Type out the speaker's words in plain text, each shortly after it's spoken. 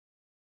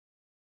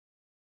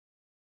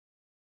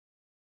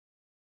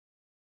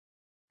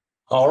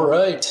All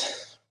right.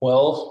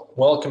 Well,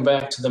 welcome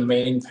back to the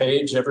main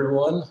page,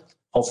 everyone.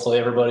 Hopefully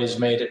everybody's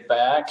made it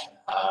back.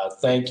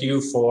 Thank you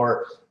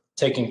for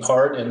taking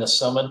part in the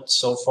summit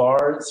so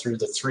far through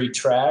the 3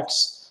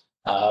 tracks.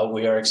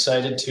 We are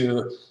excited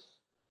to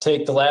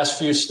take the last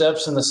few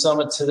steps in the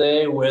summit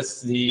today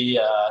with a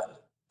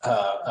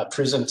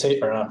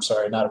presentation, or I'm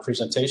sorry, not a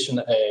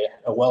presentation,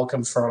 a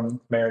welcome from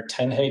Mayor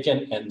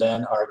TenHaken and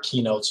then our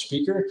keynote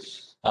speaker.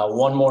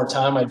 One more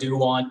time, I do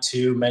want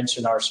to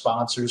mention our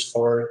sponsors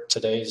for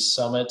today's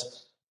summit: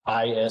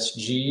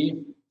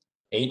 ISG,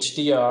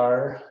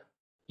 HDR,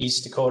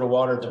 East Dakota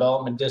Water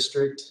Development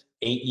District,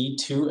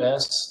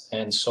 AE2S,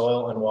 and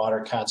Soil and Water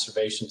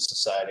Conservation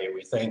Society.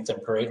 We thank them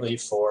greatly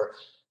for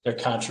their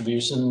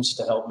contributions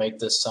to help make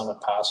this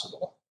summit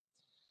possible.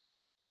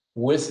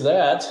 With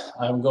that,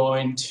 I'm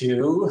going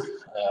to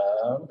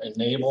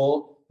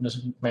enable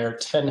Mayor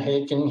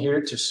TenHaken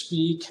here to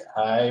speak.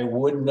 I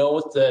would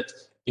note that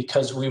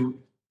because we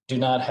do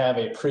not have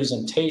a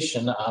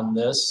presentation on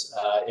this,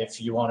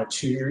 if you want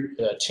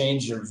to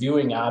change your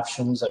viewing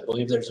options, I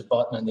believe there's a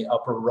button in the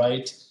upper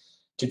right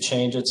to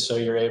change it so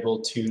you're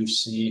able to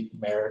see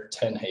Mayor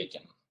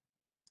TenHaken.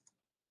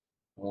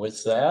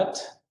 With that,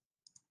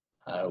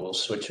 I will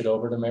switch it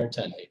over to Mayor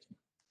TenHaken.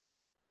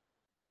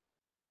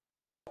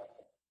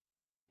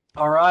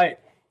 All right.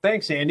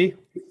 Thanks, Andy.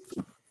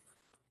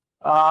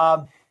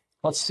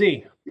 Let's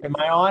see. Am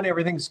I on?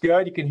 Everything's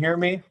good? You can hear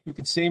me? You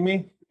can see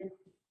me?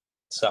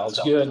 Sounds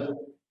good.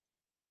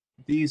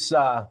 These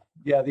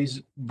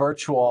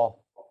virtual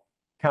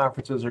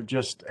conferences are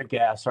just a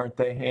gas, aren't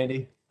they,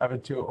 Andy?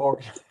 Having to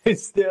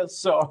organize this.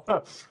 So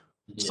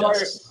Yes.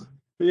 Sorry.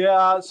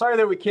 Yeah, sorry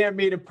that we can't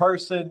meet in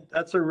person.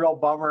 That's a real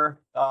bummer.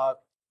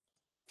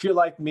 If you're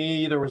like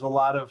me, there was a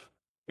lot of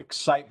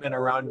excitement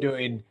around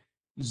doing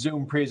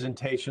Zoom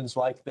presentations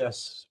like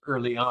this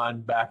early on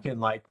back in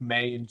like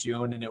May and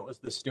June, and it was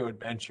this new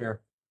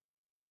adventure.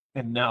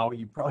 And now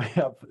you probably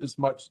have as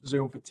much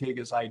Zoom fatigue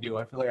as I do.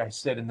 I feel like I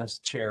sit in this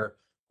chair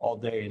all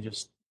day and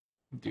just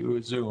do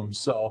a Zoom.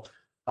 So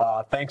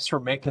thanks for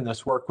making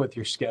this work with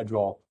your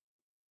schedule.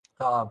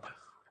 I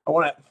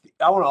want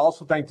to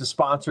also thank the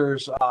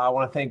sponsors. I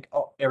want to thank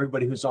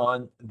everybody who's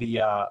on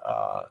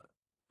the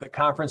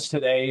conference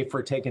today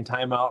for taking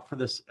time out for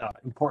this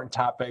important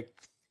topic.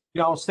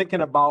 I was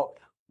thinking about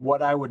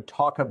what I would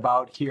talk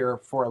about here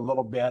for a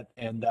little bit,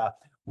 and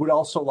would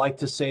also like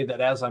to say that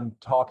as I'm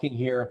talking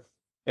here,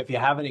 if you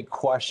have any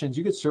questions,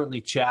 you could certainly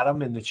chat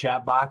them in the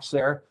chat box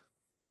there.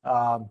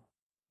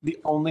 The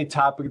only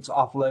topic that's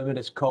off limit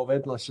is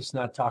COVID. Let's just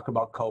not talk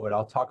about COVID.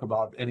 I'll talk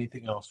about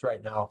anything else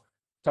right now.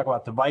 Talk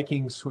about the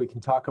Vikings. We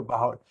can talk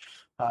about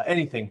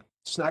anything.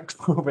 It's not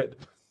COVID.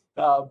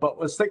 But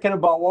was thinking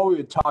about what we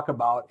would talk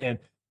about, and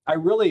I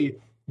really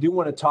do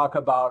want to talk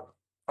about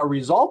a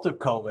result of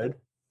COVID,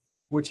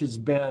 which has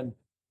been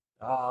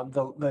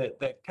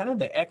the kind of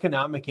the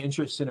economic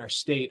interest in our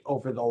state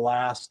over the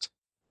last,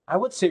 I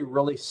would say,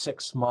 really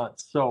 6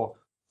 months. So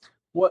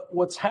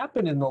what's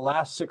happened in the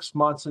last 6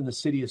 months in the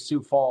city of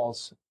Sioux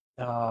Falls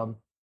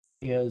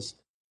is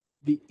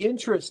the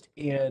interest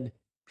in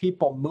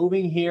people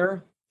moving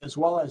here, as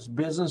well as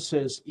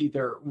businesses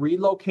either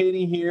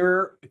relocating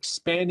here,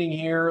 expanding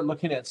here,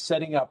 looking at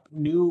setting up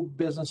new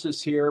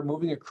businesses here,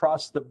 moving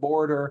across the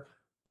border.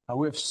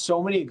 We have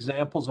so many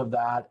examples of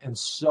that and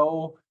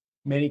so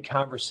many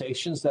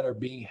conversations that are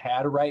being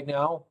had right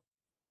now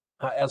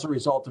as a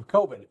result of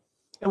COVID.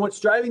 And what's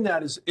driving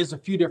that is a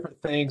few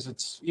different things.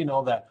 It's,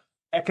 the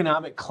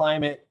economic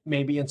climate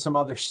maybe in some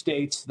other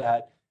states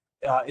that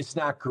it's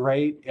not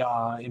great.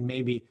 And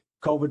maybe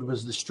COVID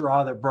was the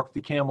straw that broke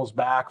the camel's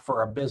back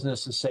for a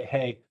business to say,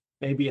 hey,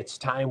 maybe it's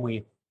time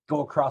we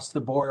go across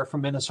the border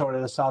from Minnesota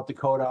to South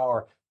Dakota,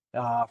 or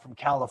from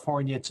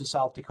California to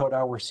South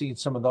Dakota. We're seeing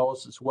some of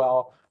those as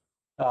well.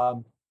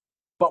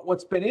 But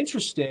what's been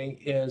interesting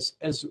is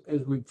as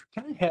we've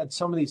kind of had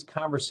some of these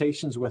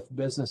conversations with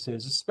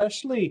businesses,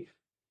 especially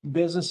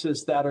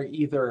businesses that are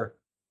either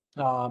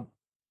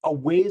a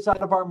ways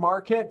out of our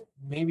market,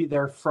 maybe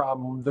they're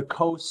from the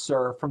coasts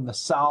or from the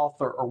south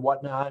or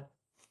whatnot,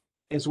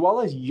 as well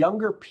as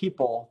younger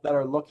people that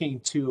are looking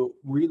to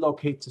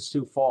relocate to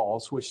Sioux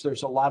Falls, which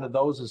there's a lot of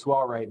those as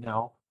well right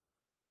now.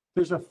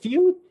 There's a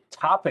few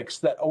topics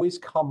that always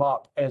come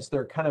up as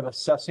they're kind of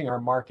assessing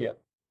our market.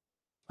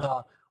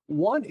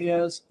 One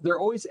is they're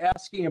always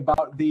asking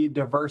about the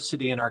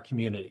diversity in our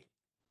community.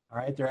 All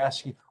right, they're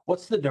asking,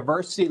 what's the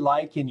diversity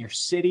like in your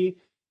city?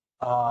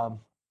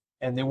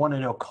 And they want to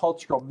know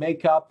cultural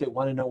makeup. They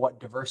want to know what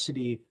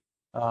diversity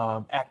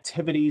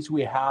activities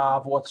we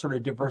have, what sort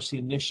of diversity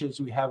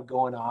initiatives we have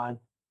going on.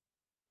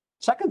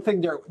 Second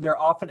thing they're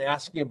often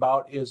asking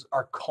about is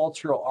our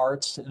cultural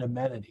arts and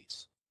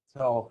amenities.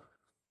 So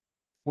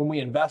when we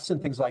invest in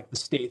things like the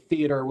State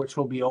Theater, which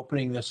will be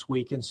opening this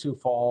week in Sioux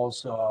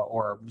Falls,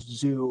 or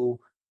zoo,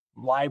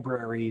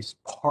 libraries,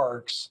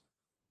 parks,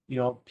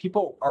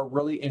 people are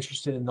really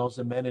interested in those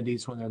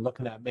amenities when they're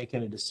looking at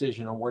making a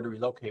decision on where to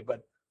relocate.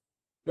 But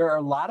there are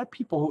a lot of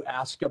people who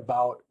ask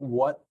about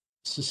what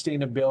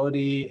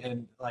sustainability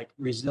and like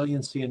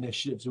resiliency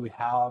initiatives we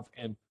have,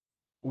 and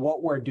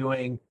what we're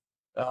doing,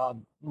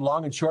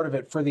 long and short of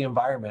it, for the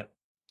environment,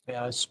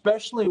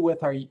 especially with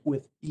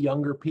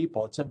younger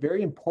people. It's a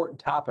very important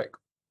topic.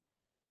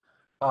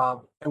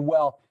 And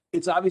well,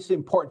 it's obviously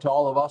important to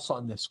all of us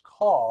on this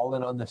call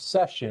and on this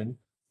session,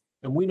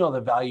 and we know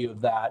the value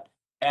of that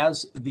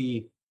as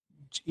we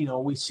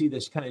see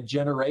this kind of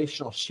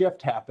generational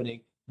shift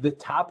happening. The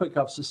topic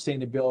of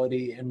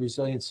sustainability and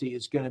resiliency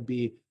is going to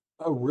be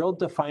a real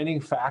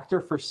defining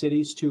factor for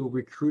cities to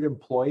recruit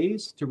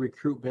employees, to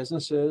recruit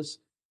businesses,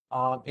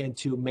 and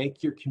to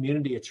make your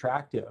community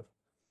attractive.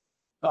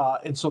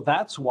 And so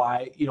that's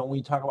why, when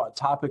you talk about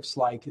topics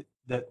like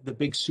the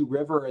Big Sioux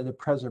River and the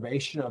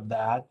preservation of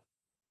that,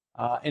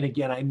 and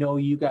again, I know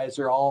you guys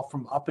are all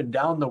from up and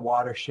down the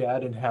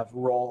watershed and have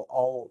role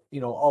all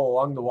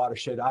along the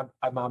watershed.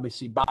 I'm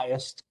obviously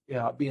biased,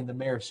 being the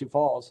mayor of Sioux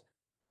Falls.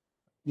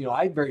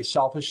 I very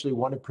selfishly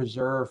want to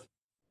preserve,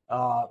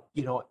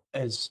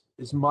 as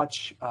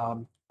much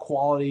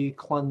quality,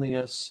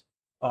 cleanliness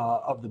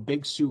of the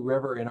Big Sioux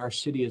River in our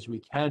city as we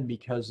can,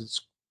 because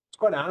it's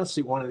quite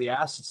honestly one of the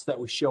assets that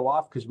we show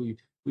off, because we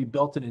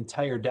built an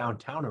entire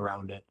downtown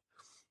around it.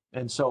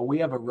 And so we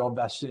have a real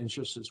vested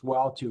interest as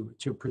well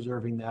to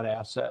preserving that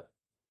asset.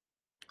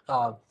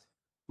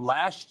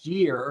 Last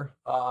year,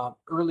 I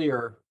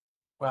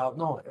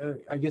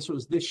guess it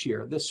was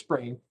this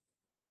spring,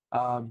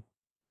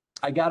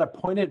 I got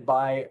appointed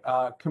by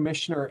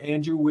Commissioner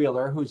Andrew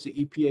Wheeler, who's the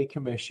EPA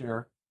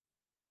commissioner,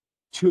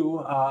 to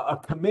a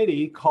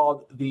committee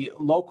called the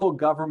Local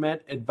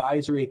Government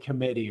Advisory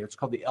Committee, or it's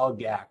called the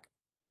LGAC.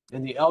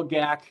 And the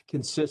LGAC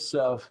consists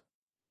of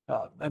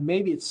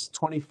maybe it's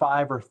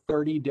 25 or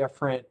 30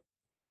 different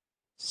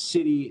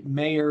city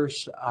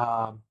mayors,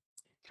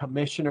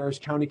 commissioners,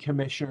 county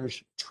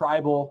commissioners,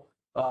 tribal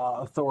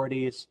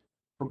authorities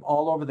from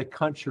all over the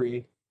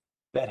country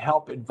that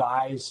help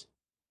advise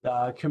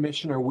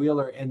Commissioner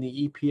Wheeler and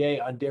the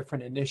EPA on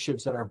different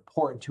initiatives that are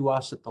important to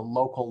us at the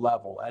local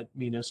level, at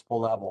municipal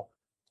level.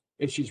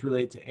 Issues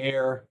related to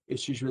air,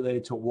 issues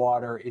related to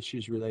water,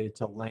 issues related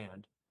to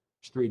land.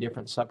 There's 3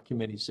 different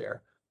subcommittees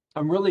there.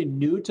 I'm really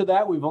new to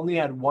that. We've only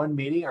had one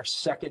meeting. Our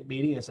second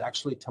meeting is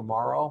actually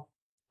tomorrow.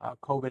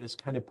 COVID has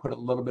kind of put a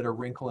little bit of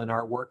wrinkle in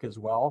our work as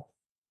well.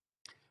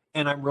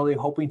 And I'm really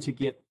hoping to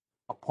get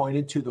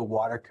appointed to the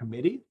water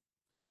committee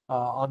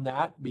on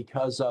that,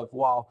 because of,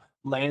 while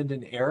land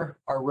and air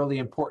are really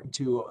important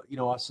to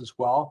us as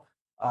well,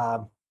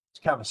 it's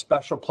kind of a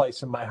special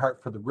place in my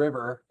heart for the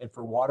river and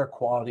for water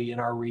quality in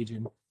our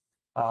region.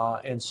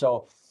 And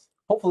so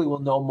hopefully we'll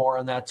know more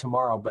on that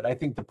tomorrow. But I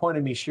think the point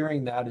of me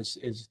sharing that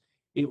is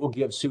it will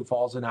give Sioux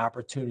Falls an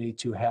opportunity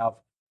to have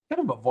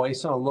kind of a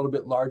voice on a little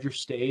bit larger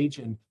stage,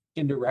 and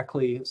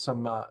indirectly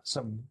some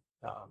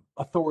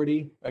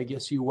authority, I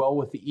guess you will,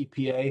 with the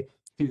EPA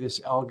through this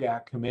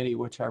LGAC committee,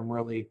 which I'm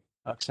really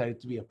excited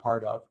to be a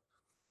part of.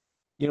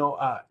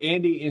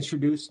 Andy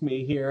introduced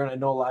me here, and I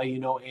know a lot of you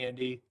know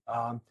Andy,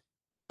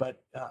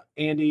 but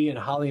Andy and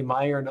Holly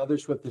Meyer and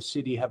others with the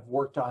city have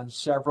worked on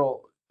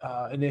several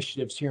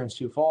initiatives here in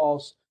Sioux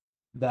Falls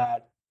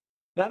that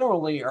not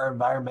only are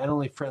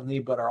environmentally friendly,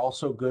 but are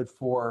also good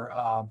for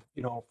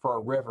for a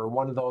river.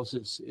 One of those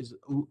is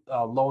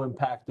a low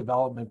impact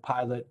development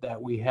pilot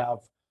that we have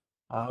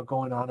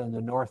going on in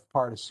the north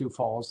part of Sioux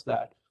Falls,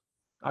 that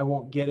I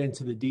won't get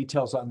into the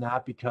details on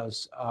that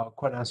because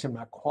quite honestly, I'm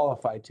not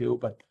qualified to.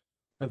 But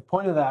the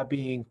point of that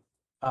being,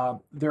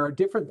 there are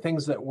different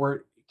things that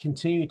we're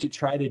continuing to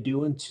try to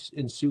do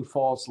in Sioux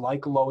Falls,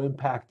 like low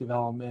impact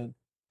development,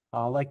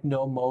 like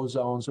no mow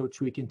zones, which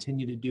we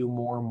continue to do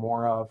more and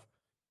more of,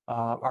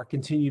 our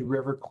continued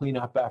river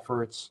cleanup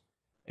efforts,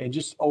 and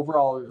just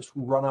overall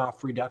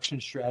runoff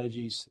reduction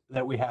strategies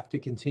that we have to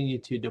continue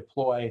to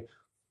deploy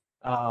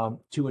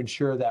to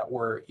ensure that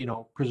we're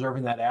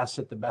preserving that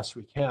asset the best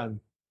we can.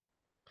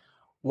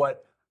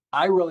 What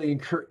I really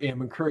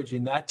am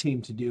encouraging that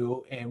team to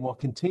do, and will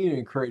continue to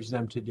encourage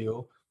them to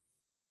do,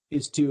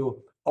 is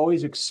to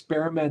always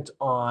experiment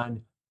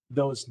on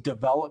those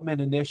development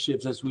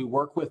initiatives as we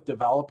work with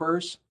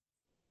developers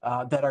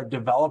that are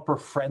developer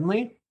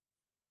friendly,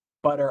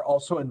 but are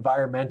also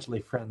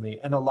environmentally friendly.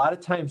 And a lot of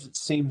times it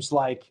seems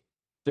like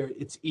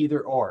it's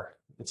either or.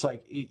 It's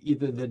like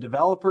either the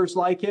developers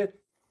like it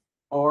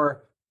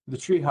or the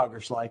tree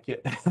huggers like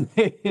it.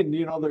 And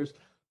there's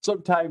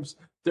sometimes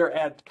they're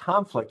at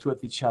conflict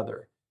with each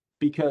other,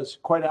 because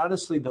quite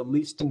honestly, the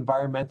least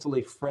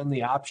environmentally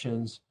friendly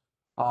options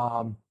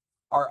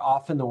are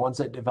often the ones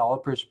that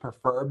developers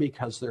prefer,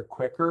 because they're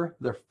quicker,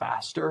 they're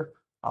faster.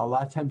 A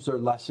lot of times they're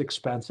less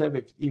expensive.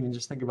 If you even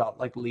just think about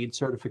like LEED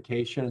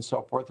certification and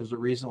so forth, there's a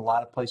reason a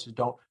lot of places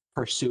don't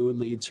pursue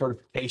LEED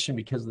certification,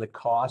 because of the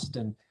cost,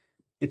 and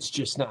it's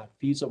just not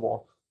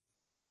feasible.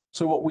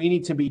 So what we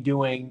need to be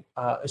doing,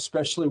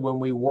 especially when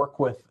we work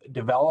with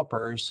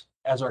developers,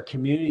 as our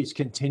communities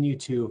continue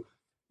to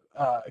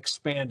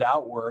expand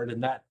outward,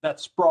 and that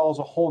sprawls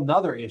a whole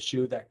nother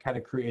issue that kind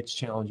of creates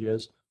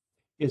challenges,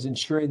 is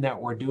ensuring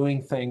that we're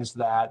doing things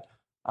that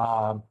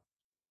are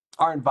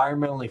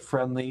environmentally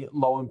friendly,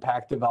 low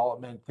impact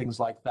development, things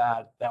like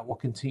that, that will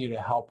continue to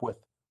help with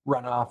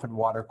runoff and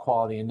water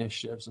quality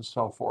initiatives and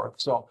so forth.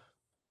 So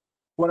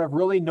what I've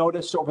really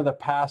noticed over the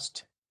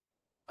past,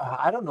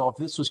 I don't know if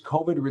this was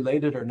COVID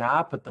related or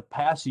not, but the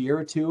past year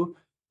or two,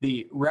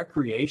 the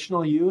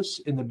recreational use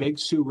in the Big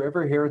Sioux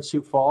River here in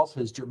Sioux Falls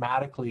has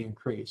dramatically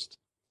increased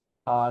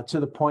to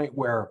the point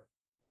where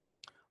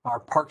our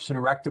Parks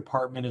and Rec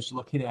department is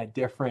looking at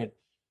different,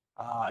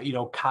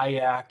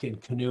 kayak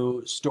and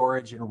canoe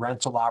storage and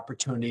rental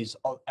opportunities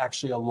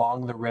actually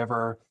along the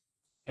river,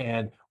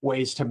 and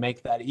ways to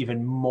make that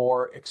even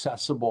more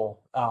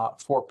accessible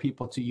for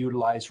people to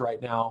utilize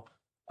right now.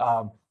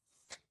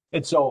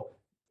 And so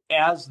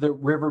as the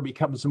river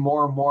becomes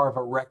more and more of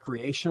a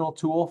recreational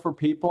tool for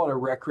people and a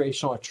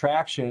recreational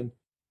attraction,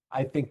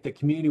 I think the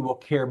community will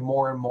care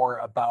more and more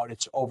about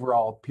its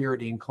overall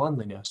purity and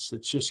cleanliness.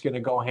 It's just going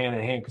to go hand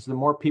in hand, because the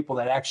more people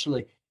that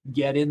actually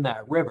get in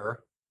that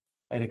river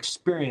and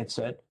experience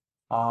it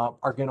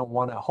are going to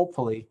want to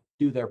hopefully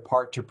do their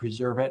part to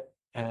preserve it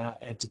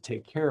and to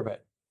take care of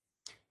it.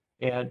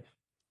 And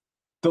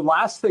the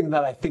last thing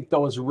that I think,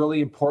 though, is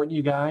really important,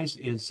 you guys,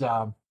 is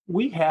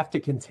we have to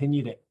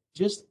continue to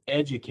just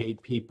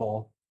educate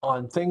people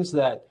on things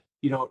that,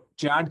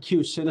 John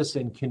Q.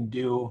 Citizen can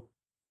do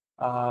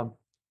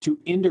to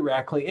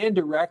indirectly and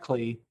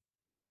directly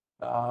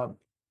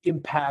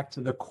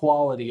impact the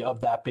quality of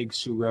that Big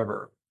Sioux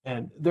River.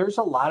 And there's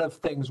a lot of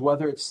things,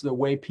 whether it's the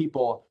way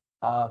people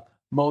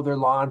mow their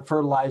lawn,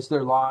 fertilize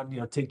their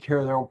lawn, take care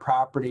of their own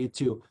property,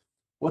 to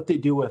what they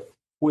do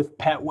with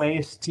pet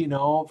waste,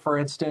 for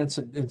instance,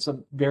 and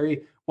some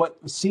what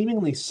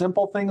seemingly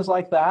simple things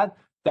like that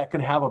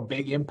can have a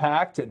big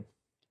impact. And,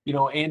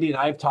 Andy and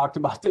I have talked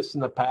about this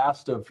in the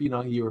past of,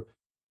 you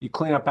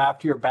clean up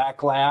after your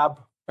back lab,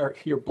 or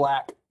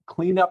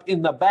clean up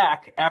in the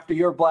back after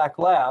your black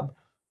lab.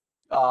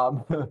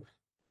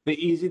 The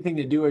easy thing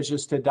to do is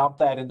just to dump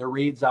that in the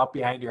reeds out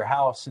behind your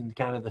house and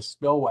kind of the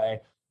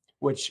spillway,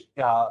 which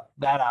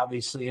that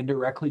obviously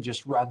indirectly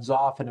just runs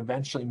off and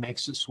eventually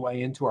makes its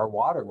way into our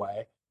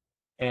waterway.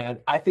 And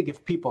I think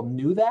if people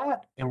knew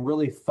that and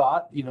really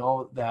thought,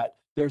 that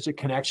there's a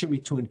connection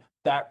between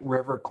that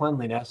river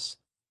cleanliness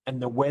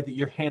and the way that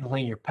you're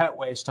handling your pet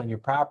waste on your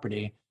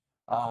property,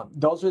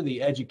 those are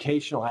the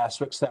educational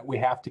aspects that we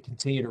have to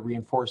continue to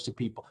reinforce to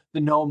people. The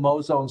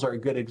no-mow zones are a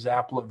good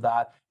example of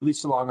that, at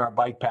least along our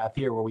bike path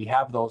here, where we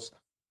have those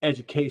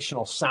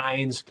educational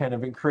signs kind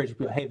of encourage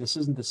people, hey, this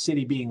isn't the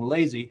city being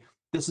lazy,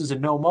 this is a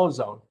no-mow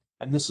zone.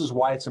 And this is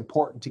why it's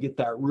important to get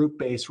that root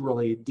base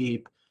really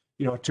deep,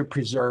 to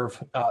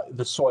preserve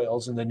the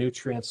soils and the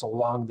nutrients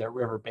along the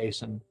river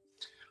basin.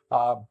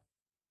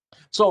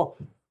 So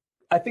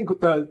I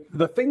think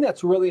the thing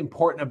that's really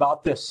important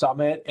about this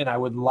summit, and I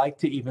would like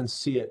to even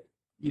see it,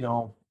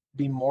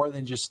 be more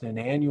than just an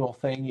annual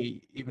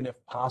thing, even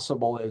if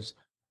possible, is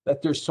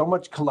that there's so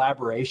much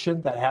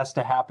collaboration that has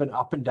to happen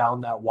up and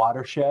down that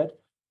watershed.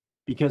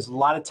 Because a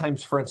lot of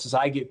times, for instance,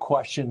 I get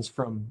questions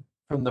from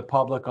the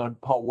public on,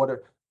 Paul, what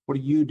are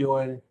you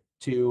doing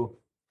to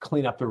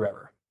clean up the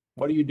river?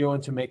 What are you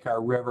doing to make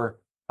our river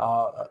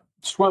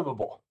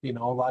swimmable? A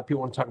lot of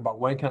people want to talk about,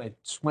 when can I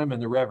swim in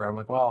the river? I'm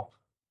like, well,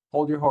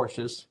 hold your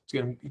horses. It's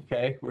going to be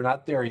okay. We're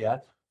not there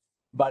yet.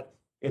 But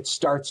it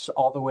starts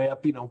all the way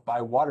up,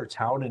 by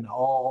Watertown and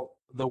all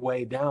the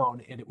way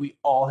down. And we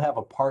all have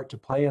a part to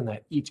play in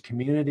that, each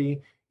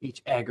community,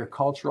 each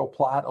agricultural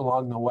plot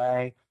along the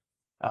way.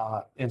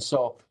 And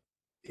so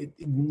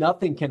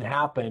nothing can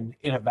happen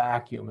in a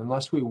vacuum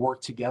unless we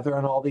work together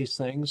on all these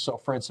things. So,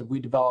 for instance, we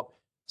develop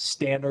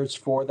standards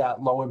for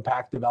that low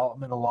impact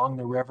development along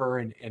the river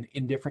and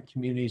in different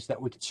communities,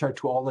 that we can start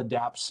to all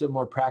adapt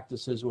similar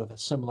practices with a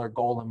similar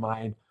goal in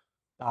mind.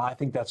 I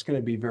think that's going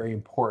to be very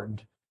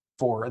important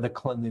for the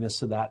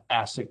cleanliness of that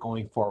asset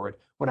going forward.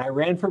 When I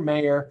ran for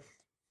mayor,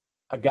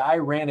 a guy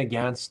ran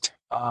against,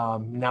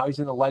 now he's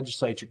in the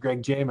legislature,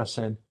 Greg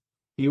Jamieson.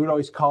 He would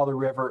always call the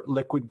river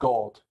liquid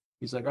gold.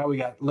 He's like, oh, we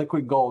got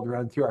liquid gold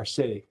running through our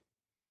city.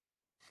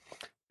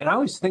 And I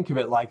always think of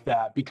it like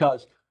that,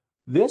 because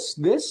this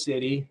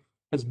city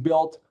has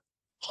built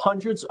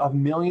hundreds of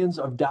millions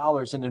of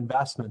dollars in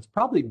investments,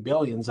 probably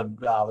billions of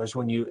dollars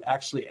when you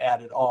actually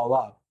add it all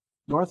up.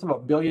 North of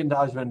 $1 billion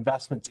of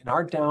investments in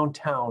our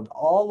downtown,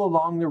 all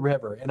along the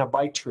river, in a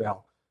bike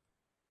trail,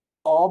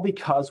 all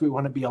because we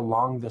want to be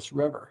along this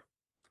river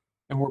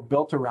and we're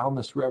built around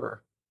this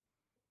river.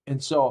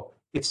 And so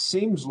it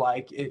seems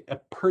like a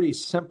pretty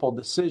simple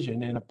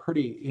decision and a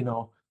pretty,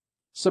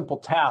 simple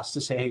task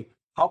to say, hey,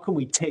 how can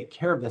we take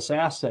care of this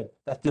asset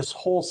that this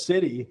whole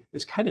city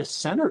is kind of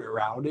centered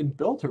around and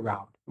built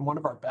around, and one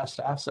of our best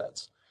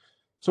assets?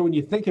 So when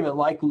you think of it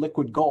like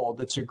liquid gold,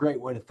 that's a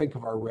great way to think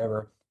of our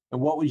river. And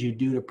what would you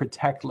do to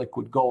protect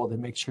liquid gold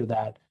and make sure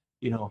that,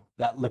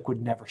 that liquid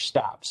never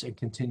stops and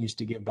continues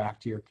to give back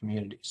to your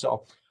community?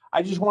 So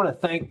I just want to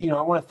thank,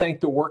 I want to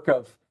thank the work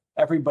of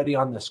everybody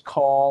on this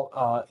call,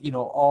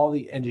 all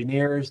the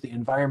engineers, the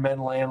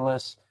environmental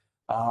analysts.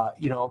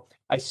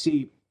 I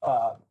see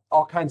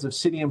all kinds of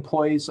city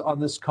employees on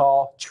this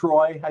call.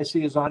 Troy, I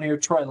see, is on here.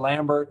 Troy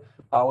Lambert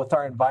with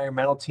our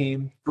environmental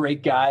team.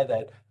 Great guy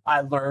that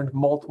I learned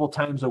multiple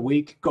times a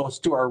week, goes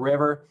to our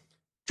river,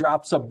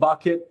 drops a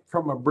bucket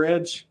from a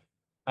bridge.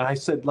 And I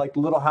said, like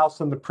Little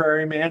House on the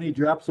Prairie, man, he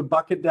drops a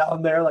bucket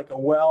down there like a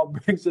well,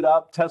 brings it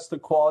up, tests the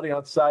quality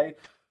on site.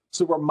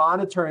 So we're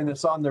monitoring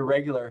this on the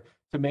regular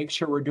to make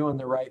sure we're doing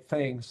the right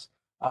things.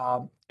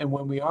 And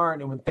when we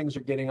aren't, and when things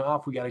are getting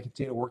off, we got to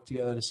continue to work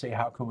together to say,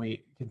 how can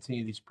we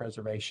continue these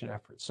preservation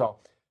efforts? So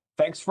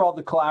thanks for all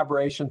the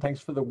collaboration. Thanks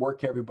for the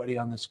work everybody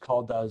on this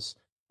call does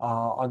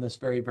on this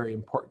very, very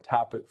important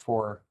topic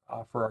for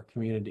our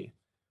community.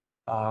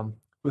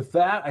 With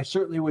that, I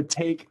certainly would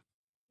take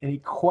any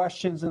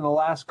questions in the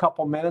last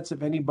couple minutes.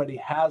 If anybody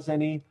has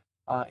any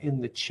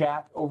in the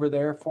chat over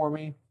there for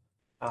me.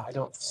 I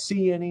don't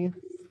see any.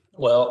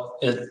 Well,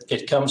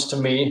 it comes to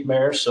me,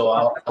 Mayor,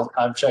 so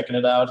I'm checking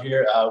it out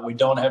here. We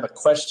don't have a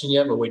question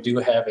yet, but we do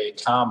have a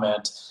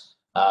comment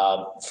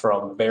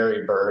from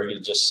Barry Berg.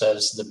 It just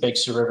says, the Big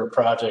Sioux River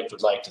Project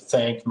would like to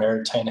thank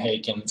Mayor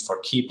TenHaken for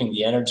keeping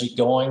the energy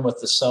going with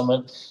the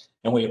summit,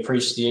 and we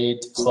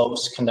appreciate the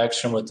close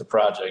connection with the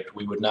project.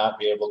 We would not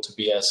be able to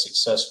be as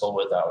successful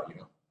without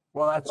you.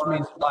 Well, that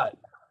means a lot.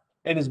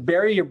 And is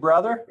Barry your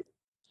brother?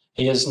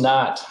 He is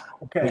not.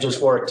 Okay. We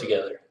just work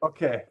together.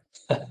 Okay.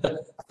 I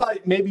thought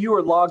maybe you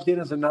were logged in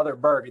as another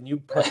Berg and you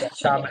put that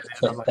comment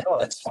in. I'm like, oh,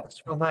 that's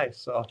real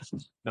nice. So,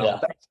 no, yeah.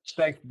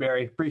 Thanks,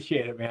 Barry.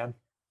 Appreciate it, man.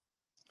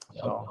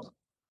 Yep.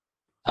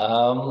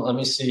 So. Let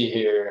me see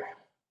here.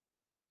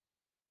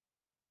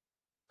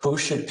 Who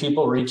should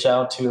people reach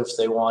out to if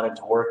they wanted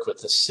to work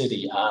with the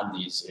city on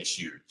these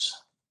issues?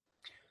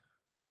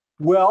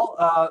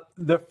 Well,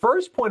 the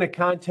first point of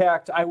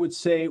contact, I would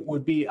say,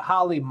 would be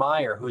Holly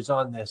Meyer, who's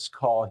on this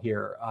call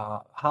here.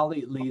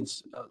 Holly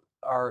leads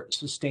our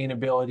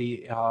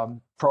sustainability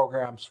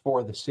programs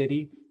for the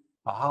city.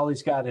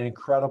 Holly's got an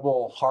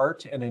incredible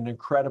heart and an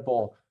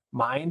incredible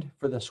mind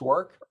for this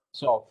work.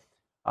 So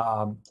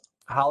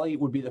Holly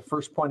would be the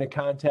first point of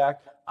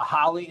contact.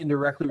 Holly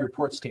indirectly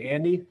reports to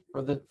Andy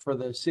for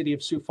the city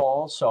of Sioux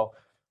Falls. So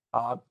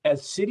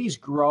as cities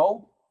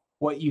grow,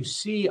 what you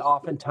see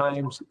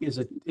oftentimes is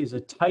a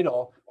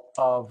title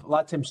of, a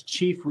lot of times,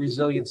 Chief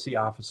Resiliency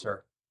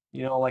Officer.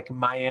 You know, like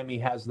Miami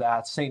has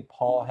that, St.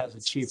 Paul has a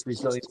Chief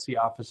Resiliency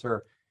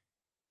Officer,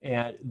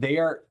 and they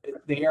are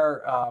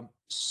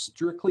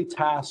strictly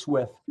tasked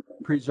with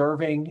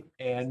preserving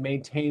and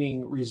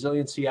maintaining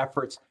resiliency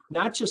efforts,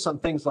 not just on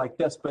things like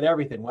this, but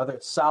everything, whether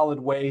it's solid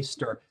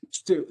waste or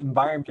just the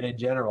environment in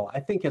general. I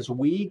think as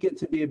we get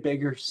to be a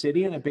bigger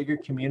city and a bigger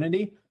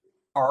community,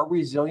 our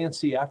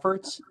resiliency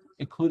efforts,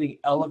 including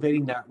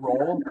elevating that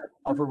role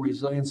of a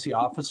resiliency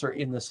officer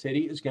in the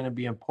city, is going to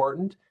be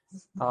important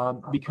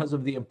because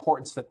of the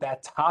importance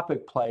that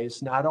topic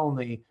plays, not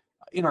only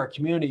in our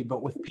community,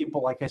 but with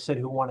people, like I said,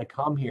 who want to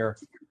come here.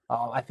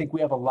 I think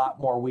we have a lot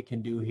more we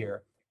can do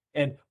here.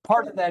 And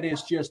part of that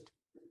is just,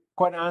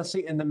 quite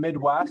honestly, in the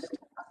Midwest,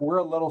 we're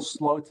a little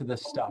slow to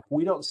this stuff.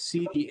 We don't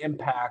see the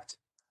impact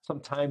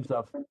sometimes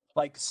of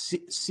like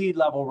sea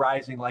level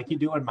rising like you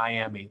do in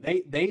Miami.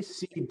 They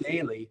see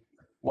daily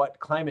what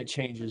climate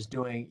change is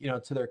doing,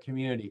 to their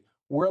community.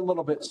 We're a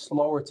little bit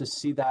slower to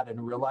see that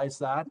and realize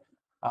that.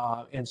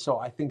 And so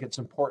I think it's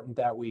important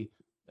that we,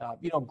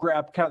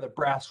 grab kind of the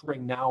brass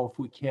ring now if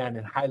we can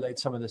and highlight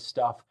some of this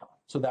stuff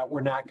so that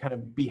we're not kind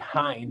of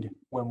behind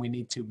when we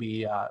need to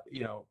be,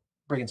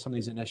 bringing some of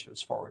these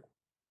initiatives forward.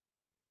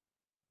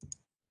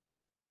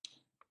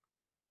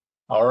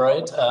 All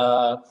right.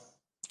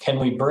 Can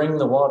we bring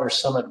the Water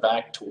Summit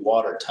back to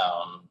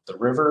Watertown? The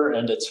river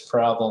and its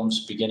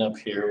problems begin up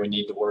here. We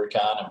need to work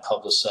on and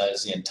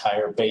publicize the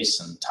entire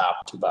basin,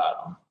 top to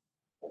bottom.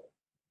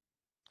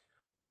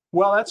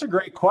 Well, that's a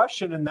great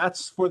question, and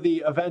that's for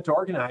the event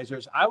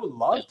organizers. I would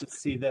love to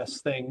see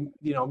this thing,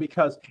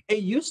 because it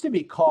used to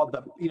be called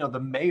the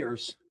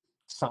Mayor's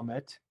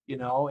Summit,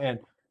 and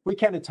we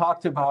kind of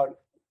talked about,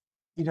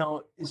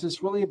 is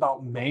this really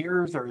about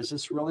mayors, or is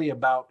this really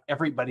about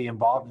everybody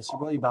involved? Is it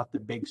really about the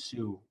Big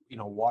Sioux,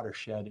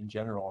 watershed in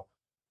general?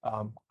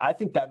 I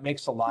think that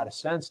makes a lot of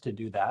sense to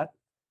do that.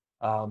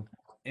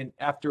 And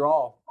after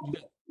all, you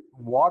got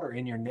water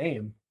in your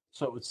name,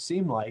 so it would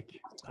seem like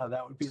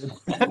that would be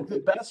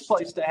the best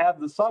place to have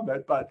the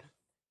summit. But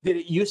did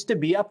it used to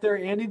be up there,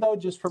 Andy, though,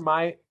 just for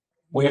my...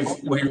 We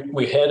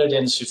had it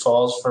in Sioux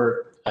Falls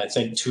for, I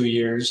think, 2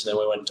 years. Then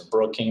we went to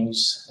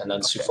Brookings, and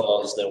then Sioux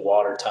Falls, then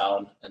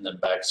Watertown, and then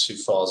back to Sioux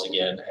Falls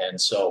again. And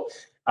so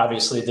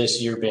obviously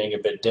this year being a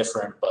bit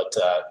different, but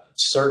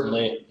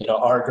certainly,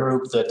 our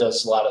group that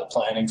does a lot of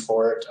planning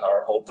for it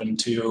are open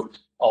to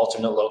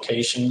alternate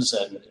locations.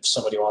 And if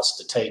somebody wants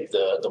to take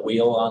the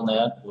wheel on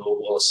that,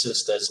 we'll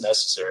assist as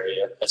necessary,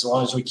 as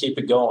long as we keep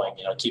it going,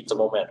 keep the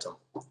momentum.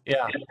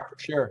 Yeah, for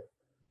sure.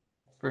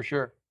 For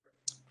sure.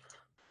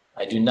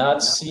 I do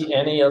not see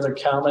any other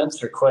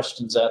comments or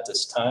questions at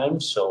this time.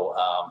 So,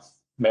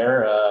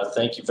 Mayor,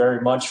 thank you very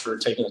much for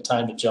taking the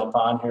time to jump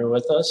on here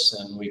with us.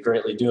 And we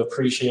greatly do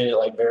appreciate it.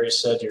 Like Barry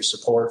said, your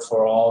support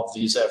for all of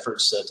these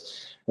efforts that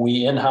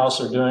we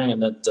in-house are doing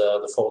and that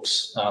the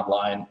folks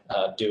online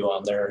do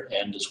on their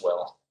end as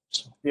well.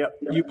 Yep,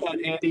 you bet,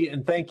 Andy,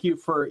 and thank you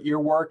for your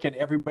work and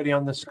everybody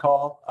on this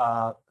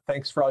call.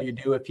 Thanks for all you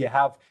do. If you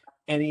have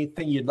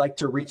anything you'd like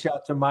to reach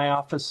out to my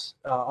office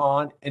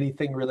on,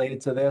 anything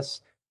related to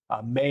this,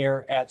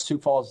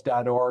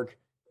 mayor@siouxfalls.org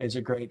is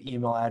a great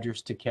email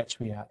address to catch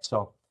me at.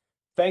 So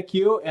thank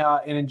you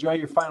and enjoy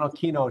your final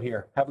keynote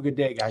here. Have a good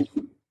day, guys.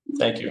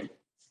 Thank you.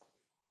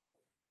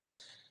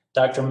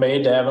 Dr.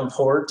 Mae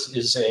Davenport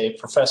is a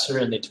professor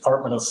in the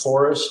Department of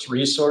Forest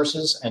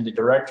Resources and the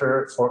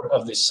director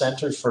of the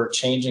Center for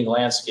Changing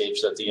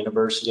Landscapes at the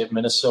University of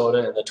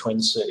Minnesota in the Twin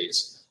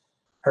Cities.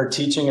 Her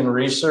teaching and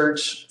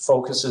research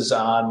focuses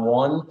on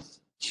 1,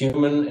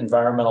 human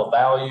environmental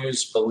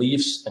values,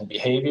 beliefs, and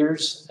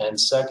behaviors, and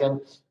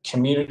 2,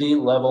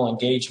 community-level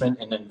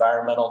engagement in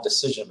environmental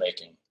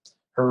decision-making.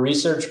 Her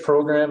research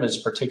program is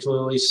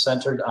particularly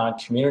centered on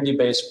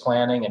community-based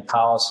planning and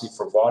policy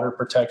for water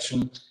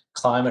protection,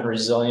 climate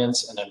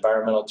resilience, and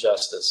environmental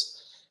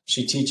justice.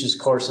 She teaches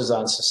courses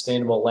on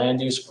sustainable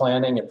land use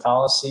planning and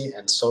policy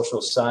and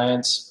social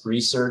science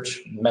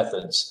research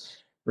methods.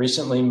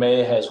 Recently,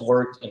 Mae has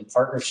worked in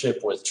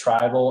partnership with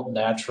tribal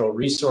natural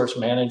resource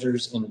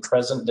managers in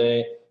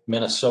present-day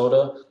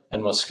Minnesota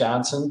and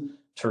Wisconsin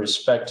to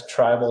respect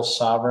tribal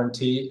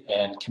sovereignty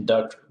and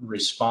conduct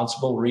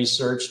responsible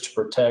research to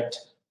protect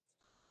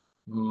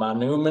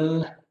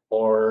Manuman,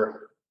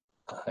 or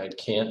I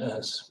can't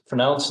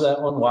pronounce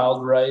that one,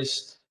 wild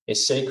rice, a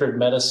sacred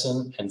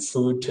medicine and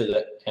food to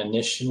the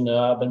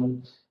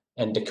Anishinaabe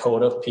and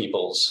Dakota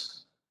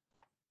peoples.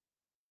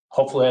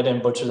 Hopefully I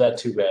didn't butcher that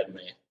too bad,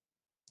 Mae.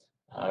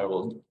 I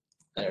will,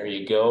 there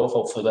you go.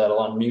 Hopefully that'll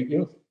unmute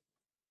you.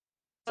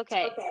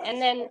 Okay,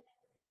 and then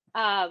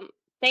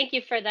thank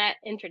you for that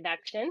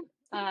introduction.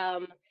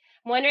 I'm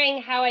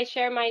wondering how I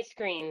share my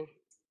screen.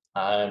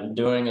 I'm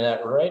doing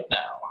that right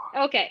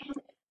now. Okay.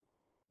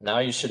 Now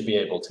you should be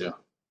able to.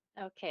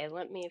 Okay,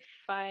 let me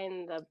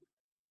find the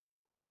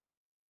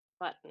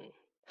button.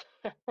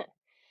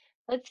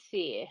 Let's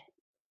see.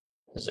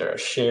 Is there a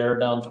share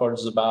down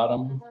towards the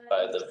bottom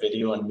by the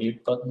video and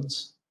mute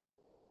buttons?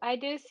 I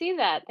do see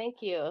that.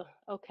 Thank you.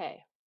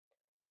 Okay.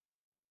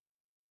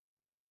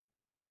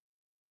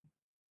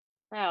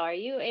 Now, are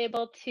you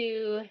able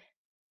to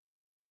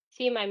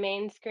see my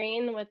main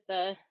screen with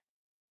the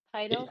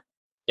title?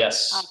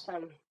 Yes.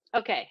 Awesome.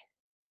 Okay.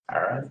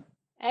 All right.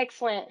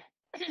 Excellent.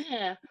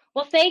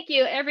 Well, thank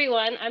you,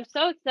 everyone. I'm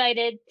so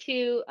excited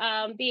to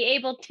be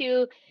able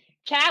to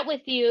chat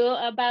with you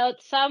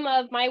about some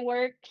of my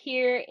work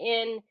here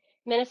in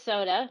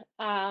Minnesota.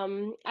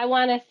 I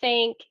want to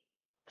thank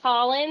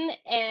Colin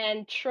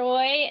and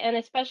Troy and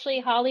especially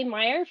Holly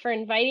Meyer for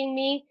inviting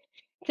me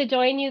to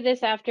join you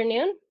this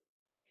afternoon.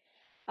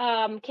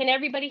 Can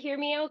everybody hear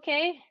me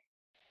okay?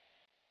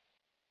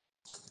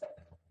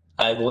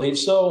 I believe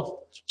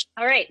so.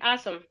 All right,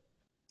 awesome.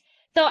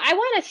 So I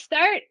want to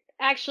start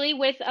actually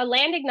with a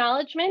land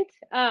acknowledgement.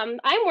 I'm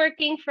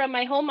working from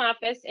my home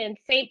office in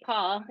St.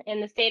 Paul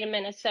in the state of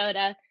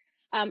Minnesota.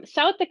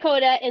 South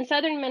Dakota and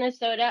southern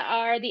Minnesota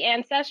are the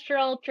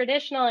ancestral,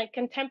 traditional, and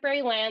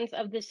contemporary lands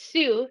of the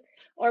Sioux,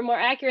 or more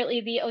accurately,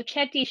 the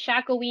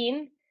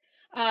Oceti-Sakowin,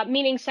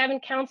 meaning 7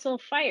 council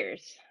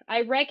fires.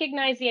 I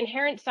recognize the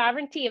inherent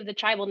sovereignty of the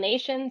tribal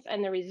nations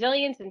and the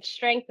resilience and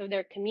strength of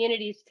their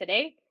communities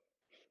today.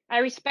 I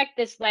respect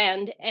this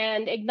land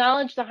and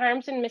acknowledge the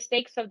harms and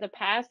mistakes of the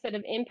past that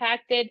have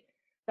impacted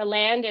the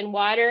land and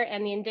water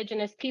and the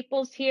indigenous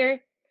peoples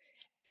here.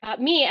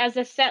 Me, as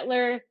a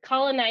settler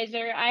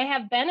colonizer, I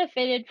have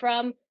benefited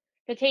from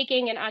the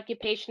taking and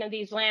occupation of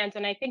these lands.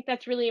 And I think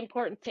that's really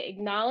important to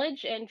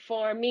acknowledge and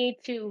for me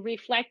to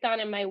reflect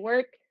on in my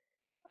work.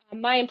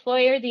 My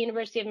employer, the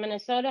University of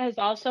Minnesota, has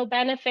also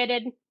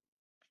benefited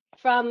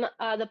from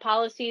the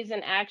policies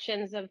and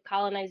actions of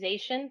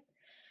colonization.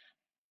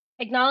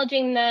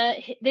 Acknowledging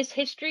this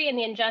history and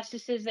the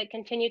injustices that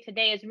continue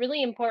today is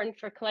really important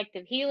for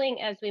collective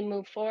healing as we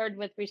move forward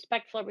with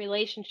respectful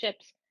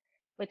relationships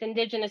with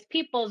Indigenous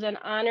peoples and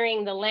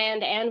honoring the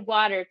land and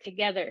water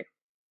together.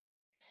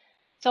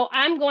 So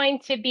I'm going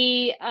to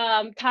be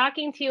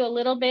talking to you a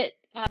little bit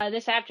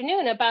this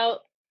afternoon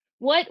about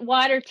what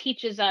water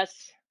teaches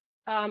us.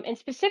 And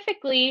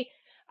specifically,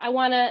 I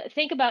want to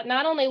think about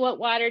not only what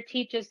water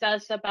teaches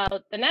us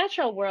about the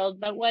natural world,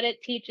 but what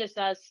it teaches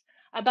us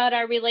about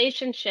our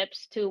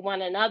relationships to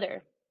one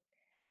another.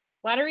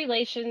 Water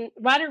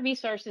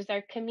resources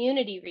are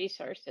community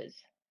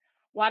resources.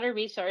 Water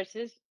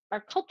resources are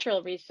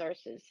cultural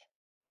resources.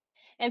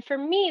 And for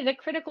me, the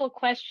critical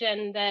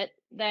question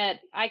that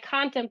I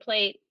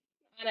contemplate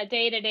on a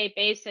day-to-day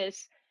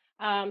basis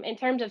in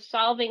terms of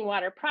solving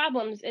water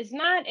problems is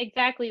not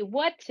exactly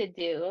what to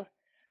do,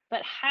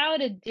 but how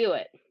to do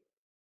it.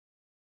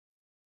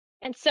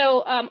 And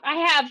so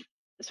I have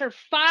sort of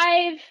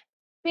 5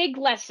 big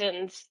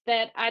lessons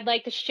that I'd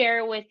like to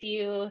share with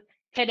you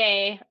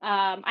today.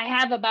 I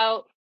have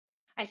about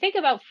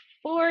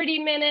 40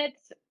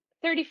 minutes,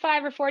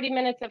 35 or 40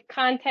 minutes of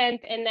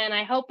content, and then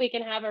I hope we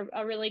can have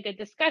a really good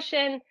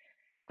discussion.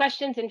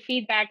 Questions and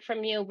feedback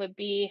from you would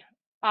be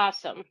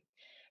awesome.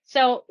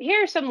 So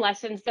here are some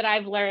lessons that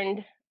I've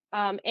learned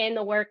in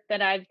the work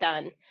that I've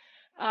done.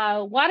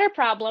 Water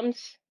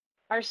problems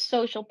are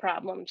social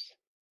problems.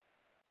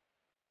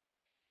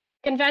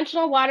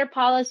 Conventional water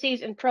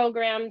policies and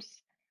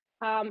programs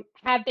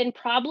have been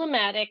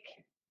problematic,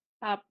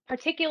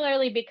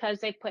 particularly because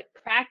they put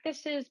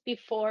practices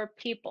before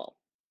people.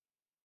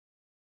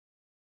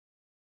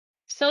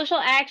 Social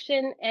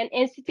action and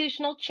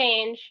institutional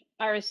change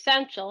are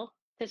essential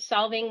to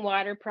solving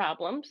water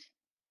problems.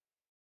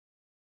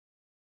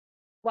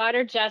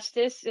 Water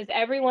justice is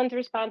everyone's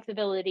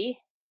responsibility.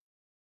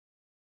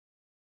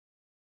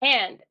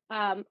 And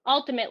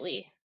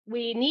ultimately,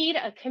 we need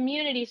a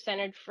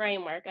community-centered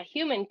framework, a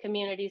human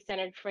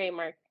community-centered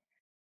framework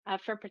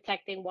for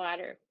protecting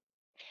water.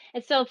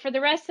 And so for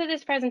the rest of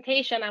this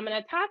presentation, I'm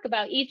going to talk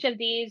about each of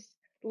these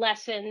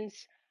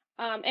lessons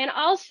and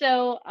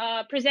also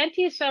present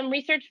to you some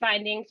research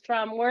findings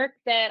from work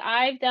that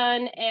I've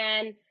done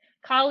and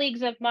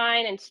colleagues of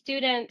mine and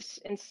students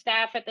and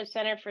staff at the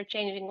Center for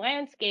Changing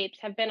Landscapes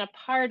have been a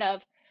part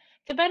of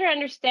to better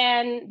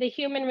understand the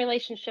human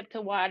relationship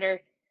to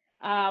water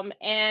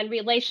and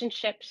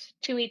relationships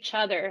to each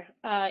other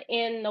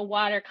in the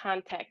water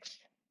context.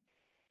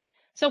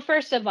 So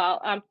first of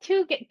all,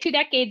 two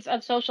decades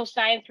of social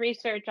science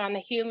research on the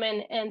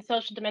human and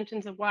social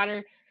dimensions of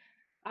water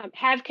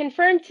have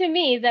confirmed to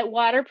me that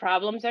water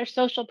problems are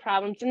social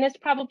problems. And this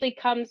probably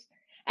comes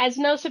as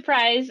no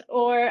surprise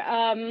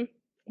or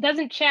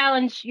doesn't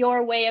challenge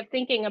your way of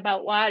thinking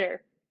about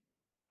water.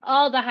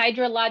 All the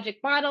hydrologic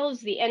models,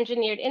 the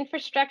engineered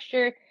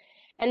infrastructure,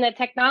 and the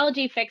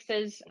technology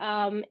fixes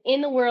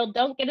in the world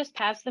don't get us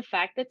past the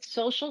fact that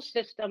social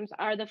systems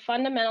are the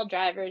fundamental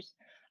drivers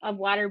of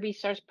water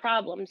resource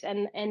problems.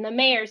 And the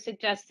mayor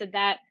suggested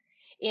that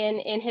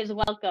in his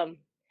welcome.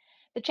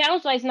 The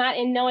challenge lies not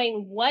in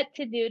knowing what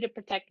to do to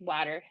protect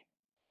water,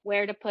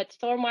 where to put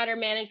stormwater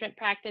management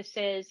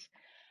practices,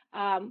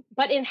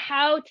 but in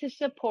how to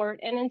support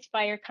and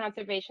inspire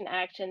conservation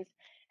actions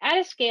at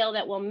a scale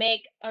that will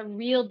make a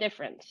real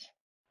difference.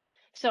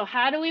 So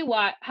how do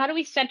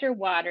we center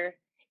water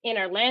in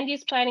our land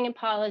use planning and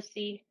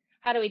policy?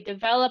 How do we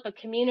develop a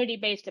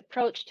community-based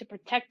approach to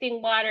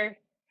protecting water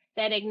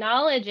that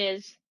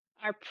acknowledges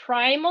our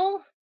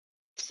primal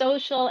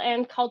social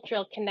and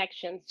cultural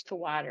connections to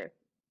water?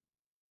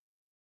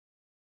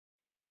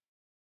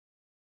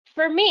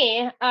 For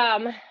me,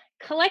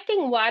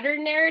 collecting water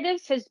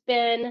narratives has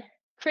been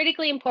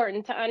critically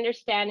important to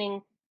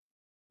understanding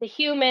the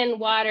human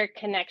water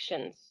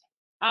connections.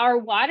 Our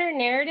water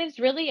narratives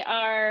really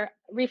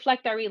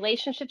reflect our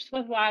relationships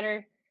with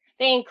water.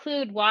 They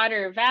include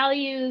water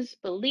values,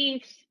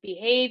 beliefs,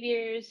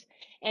 behaviors,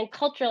 and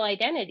cultural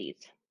identities.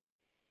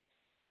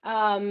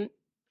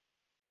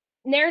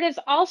 Narratives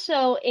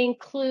also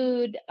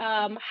include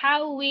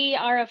how we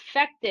are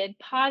affected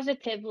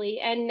positively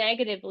and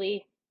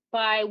negatively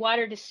by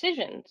water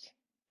decisions.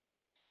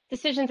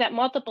 Decisions at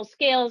multiple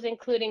scales,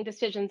 including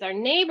decisions our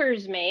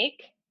neighbors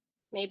make,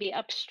 maybe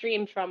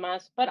upstream from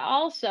us, but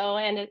also,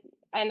 and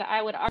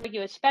I would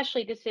argue,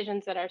 especially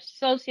decisions that our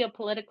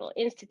socio-political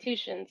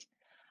institutions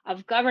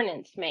of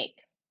governance make.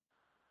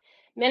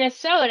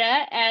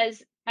 Minnesota,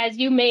 as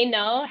you may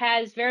know,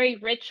 has very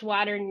rich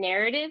water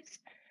narratives.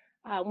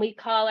 We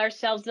call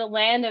ourselves the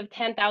land of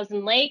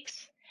 10,000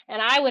 lakes,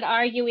 and I would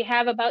argue we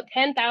have about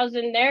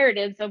 10,000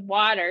 narratives of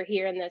water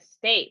here in this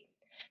state.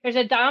 There's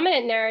a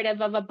dominant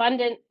narrative of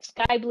abundant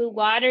sky blue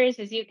waters,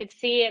 as you could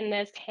see in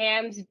this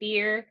Hamm's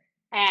beer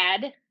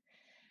ad.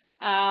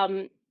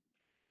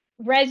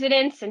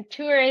 Residents and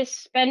tourists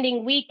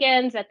spending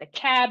weekends at the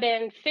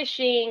cabin,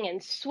 fishing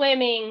and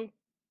swimming.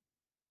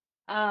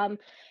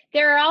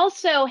 There are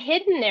also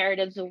hidden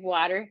narratives of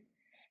water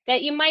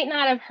that you might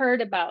not have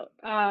heard about,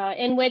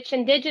 in which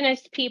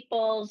indigenous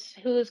peoples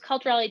whose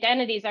cultural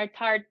identities are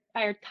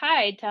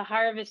tied to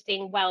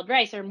harvesting wild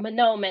rice, or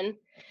monoman,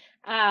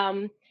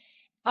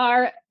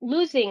 are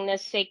losing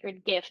this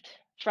sacred gift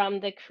from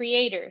the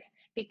creator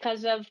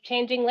because of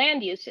changing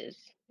land uses,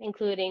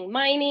 including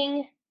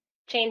mining,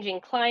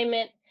 changing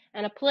climate,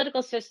 and a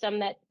political system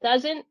that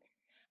doesn't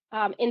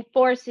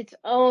enforce its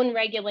own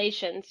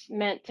regulations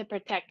meant to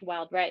protect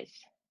wild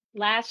rice.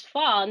 Last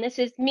fall, and this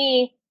is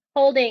me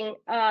holding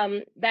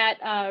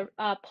that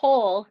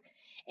pole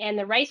and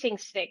the ricing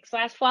sticks.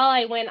 Last fall,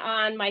 I went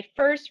on my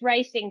first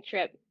ricing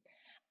trip,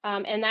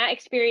 and that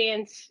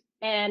experience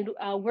and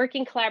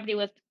working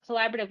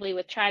collaboratively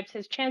with tribes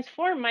has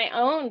transformed my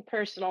own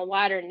personal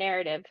water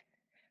narrative.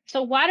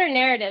 So water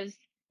narratives,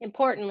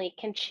 importantly,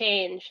 can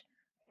change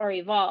or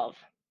evolve.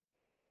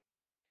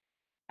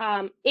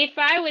 If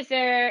I was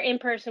there in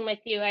person with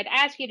you, I'd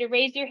ask you to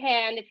raise your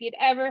hand if you'd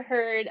ever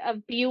heard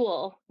of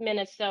Buell,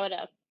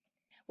 Minnesota.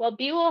 Well,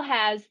 Buell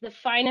has the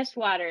finest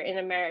water in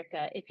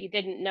America, if you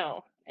didn't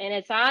know, and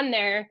it's on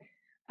their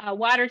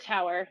water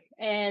tower,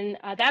 and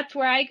that's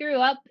where I grew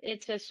up.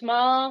 It's a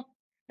small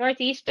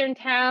northeastern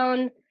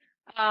town.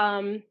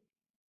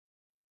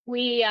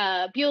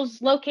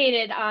 Buell's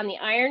located on the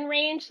Iron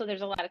Range, so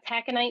there's a lot of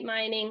taconite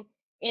mining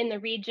in the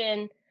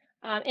region.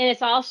 And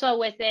it's also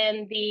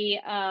within the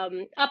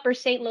upper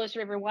St. Louis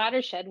River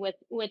watershed,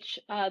 which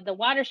the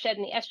watershed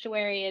in the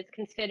estuary is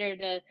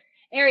considered an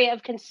area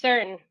of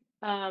concern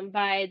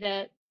by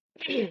the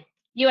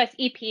U.S.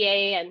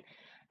 EPA and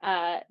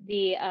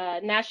the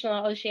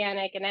National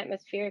Oceanic and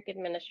Atmospheric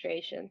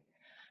Administration.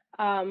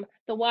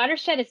 The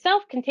watershed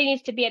itself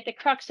continues to be at the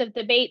crux of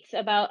debates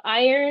about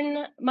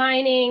iron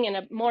mining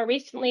and more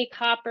recently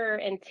copper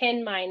and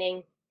tin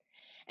mining.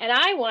 And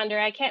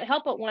I can't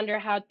help but wonder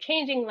how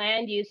changing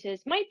land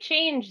uses might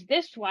change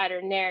this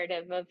water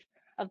narrative of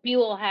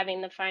Buell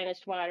having the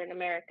finest water in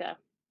America.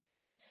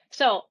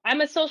 So I'm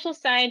a social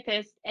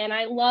scientist and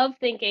I love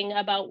thinking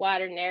about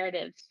water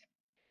narratives.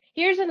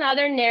 Here's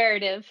another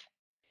narrative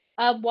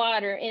of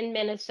water in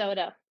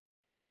Minnesota.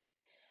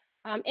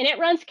 And it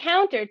runs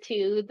counter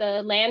to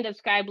the land of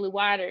sky blue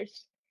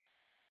waters.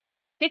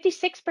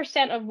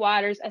 56% of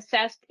waters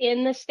assessed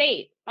in the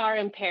state are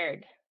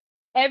impaired.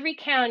 Every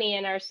county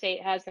in our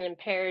state has an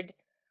impaired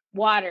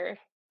water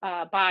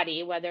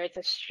body, whether it's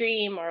a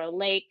stream or a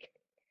lake.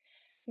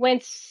 When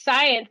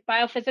science,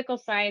 biophysical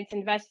science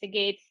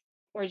investigates,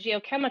 or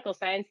geochemical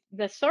science,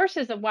 the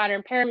sources of water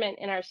impairment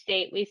in our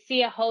state, we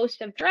see a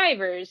host of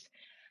drivers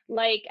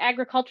like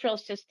agricultural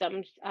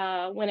systems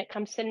when it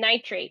comes to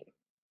nitrate.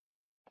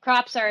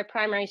 Crops are a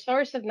primary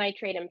source of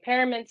nitrate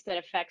impairments that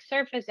affect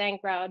surface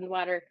and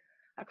groundwater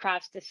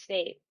across the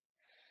state.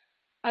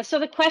 So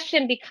the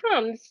question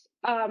becomes,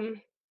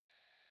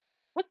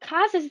 what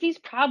causes these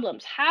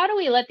problems? How do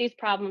we let these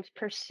problems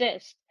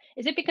persist?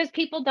 Is it because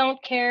people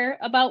don't care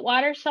about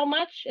water so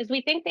much as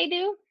we think they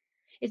do?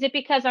 Is it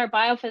because our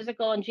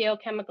biophysical and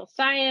geochemical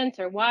science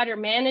or water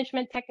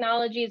management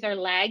technologies are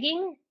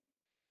lagging?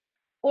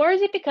 Or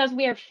is it because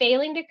we are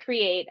failing to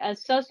create a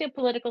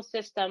sociopolitical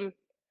system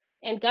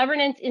and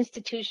governance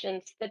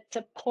institutions that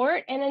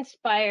support and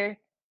inspire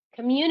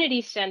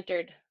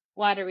community-centered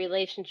water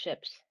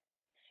relationships?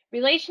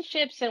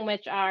 Relationships in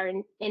which our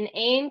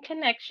inane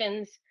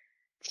connections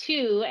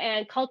to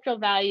and cultural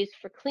values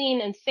for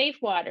clean and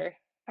safe water,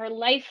 our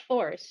life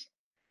force,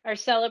 are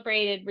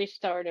celebrated,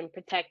 restored, and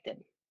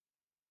protected.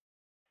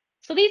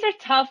 So these are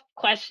tough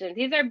questions.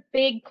 These are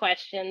big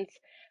questions.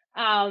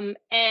 And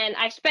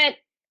I spent,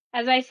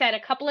 as I said, a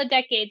couple of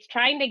decades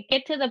trying to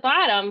get to the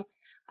bottom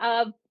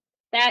of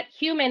that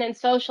human and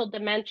social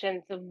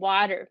dimensions of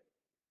water.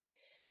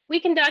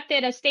 We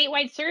conducted a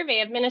statewide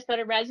survey of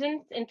Minnesota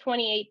residents in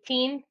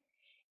 2018,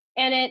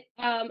 and it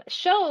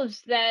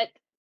shows that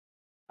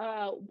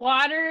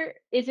water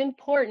is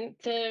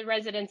important to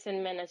residents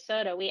in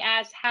Minnesota. We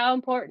asked how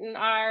important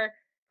are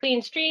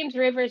clean streams,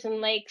 rivers,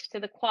 and lakes to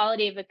the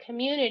quality of a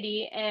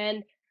community,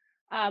 and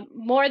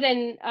more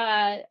than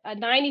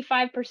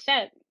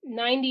 95%,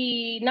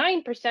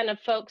 99% of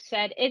folks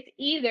said it's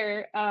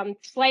either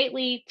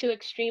slightly to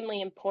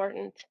extremely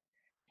important.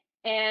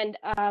 And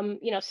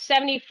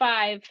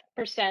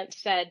 75%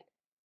 said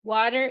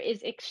water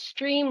is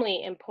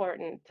extremely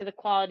important to the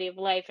quality of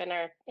life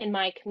in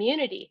my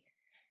community.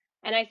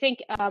 And I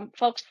think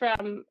folks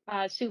from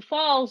Sioux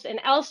Falls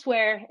and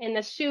elsewhere in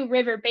the Sioux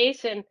River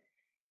Basin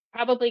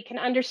probably can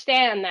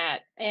understand that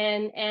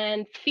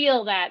and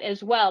feel that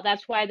as well.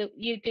 That's why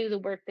you do the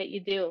work that you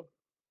do.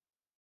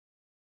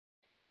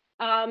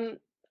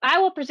 I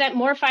will present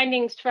more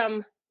findings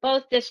from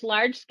both this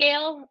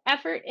large-scale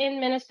effort in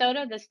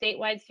Minnesota, the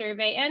statewide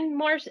survey, and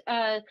more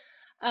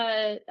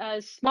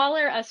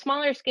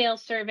smaller scale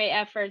survey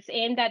efforts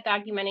aimed at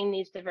documenting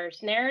these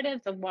diverse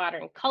narratives of water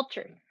and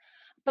culture.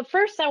 But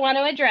first, I want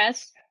to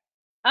address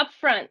up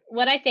front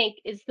what I think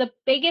is the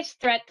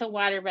biggest threat to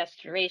water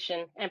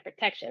restoration and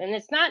protection. And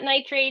it's not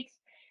nitrates,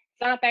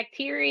 it's not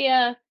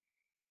bacteria,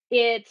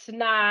 it's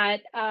not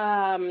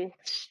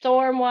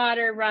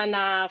stormwater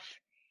runoff,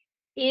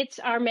 it's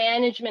our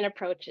management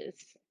approaches.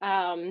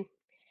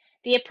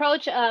 The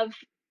approach of,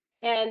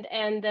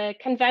 and the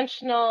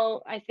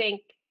conventional, I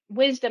think,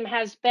 wisdom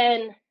has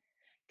been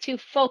to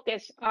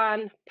focus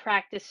on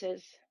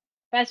practices,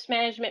 best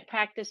management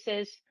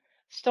practices,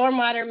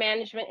 stormwater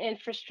management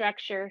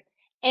infrastructure,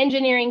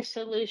 engineering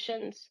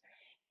solutions,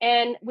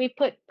 and we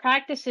put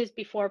practices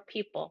before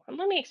people. And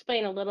let me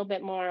explain a little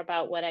bit more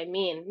about what I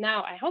mean.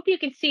 Now, I hope you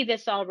can see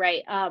this all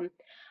right.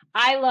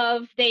 I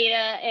love data,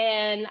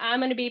 and I'm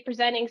going to be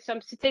presenting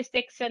some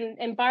statistics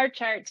and bar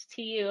charts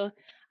to you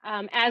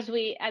as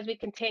we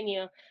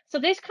continue. So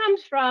this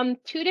comes from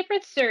two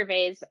different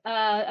surveys.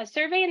 A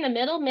survey in the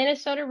Middle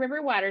Minnesota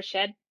River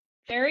watershed,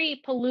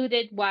 very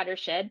polluted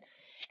watershed,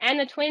 and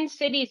the Twin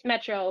Cities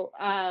Metro,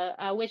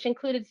 which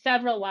included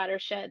several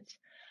watersheds.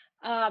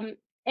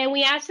 And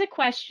we asked the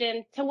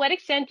question, to what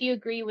extent do you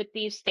agree with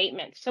these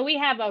statements? So we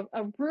have a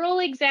rural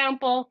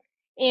example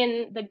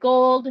in the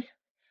gold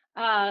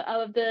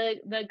of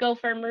the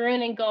gopher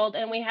maroon and gold,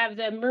 and we have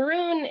the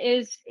maroon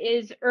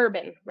is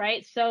urban,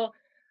 right? So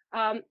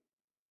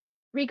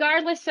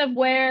regardless of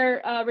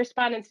where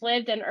respondents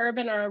lived, in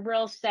urban or a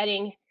rural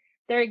setting,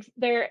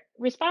 their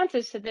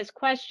responses to this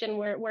question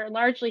were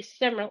largely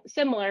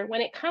similar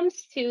when it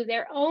comes to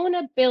their own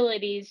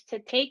abilities to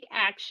take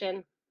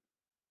action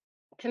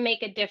to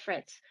make a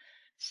difference.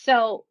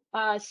 So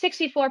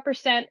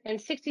 64% and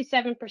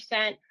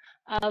 67%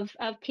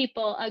 of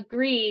people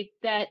agreed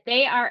that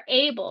they are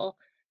able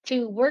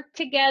to work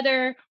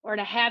together or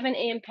to have an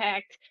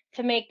impact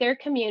to make their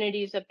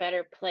communities a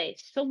better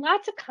place. So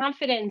lots of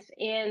confidence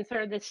in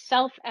sort of this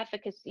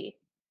self-efficacy.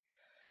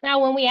 Now,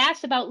 when we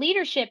asked about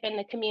leadership in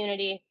the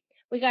community,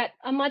 we got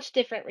a much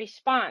different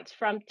response,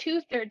 from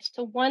 2/3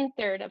 to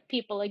 1/3 of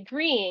people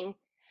agreeing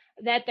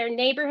that their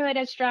neighborhood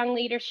has strong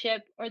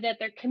leadership or that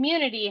their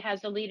community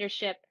has a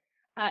leadership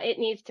it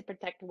needs to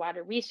protect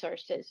water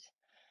resources.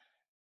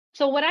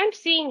 So what I'm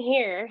seeing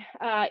here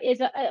is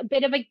a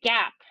bit of a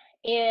gap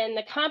in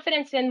the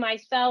confidence in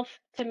myself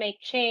to make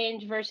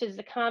change versus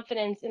the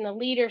confidence in the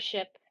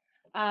leadership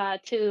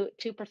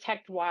to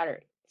protect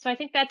water. So I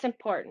think that's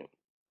important.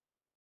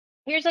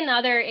 Here's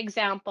another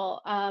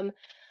example.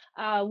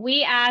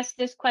 We asked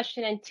this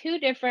question in 2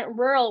 different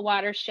rural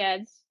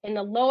watersheds in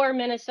the lower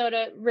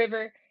Minnesota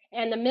River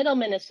and the middle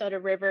Minnesota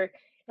River,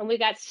 and we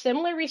got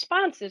similar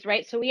responses,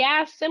 right? So we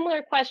asked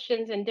similar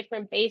questions in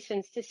different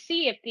basins to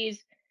see if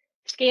these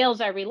scales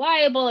are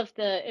reliable, if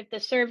the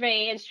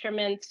survey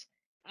instruments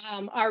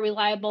are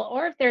reliable,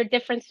 or if there are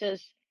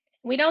differences.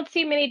 We don't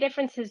see many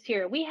differences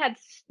here. We had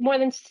more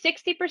than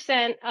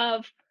 60%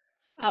 of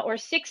or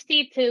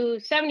 60 to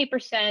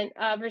 70%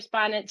 of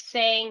respondents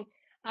saying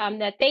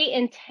that they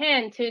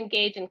intend to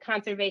engage in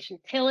conservation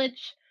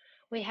tillage.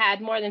 We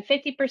had more than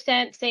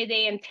 50% say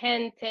they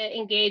intend to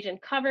engage in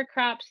cover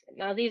crops.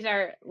 Now, these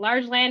are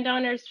large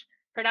landowners,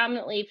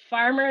 predominantly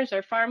farmers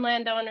or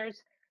farmland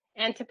owners,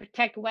 and to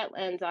protect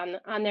wetlands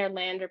on their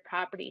land or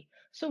property.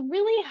 So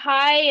really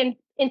high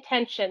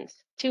intentions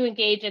to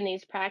engage in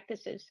these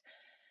practices.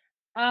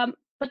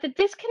 But the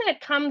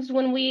disconnect comes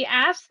when we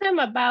ask them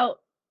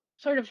about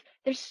sort of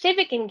their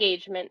civic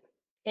engagement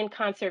in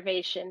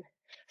conservation.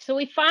 So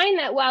we find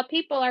that while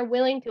people are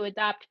willing to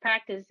adopt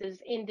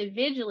practices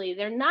individually,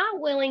 they're not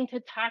willing to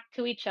talk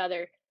to each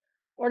other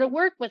or to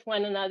work with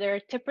one another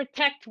to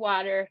protect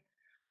water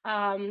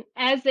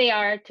as they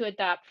are to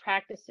adopt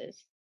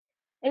practices.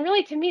 And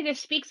really, to me, this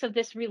speaks of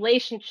this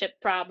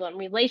relationship problem,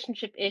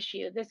 relationship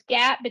issue. This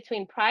gap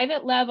between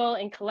private level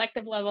and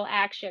collective level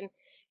action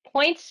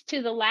points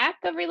to the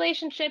lack of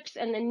relationships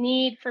and the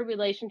need for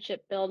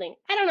relationship building.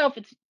 I don't know if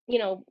it's,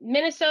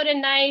 Minnesota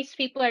nice,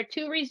 people are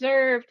too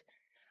reserved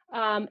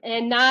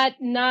and not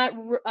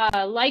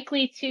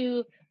likely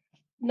to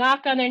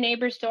knock on their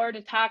neighbor's door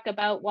to talk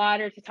about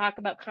water, to talk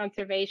about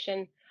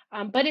conservation.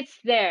 But it's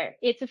there.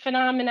 It's a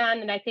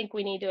phenomenon that I think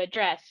we need to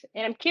address.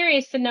 And I'm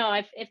curious to know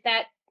if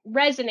that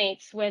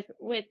resonates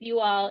with you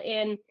all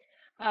in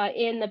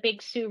the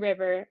Big Sioux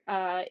River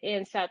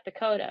in South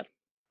Dakota.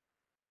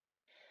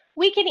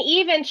 We can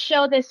even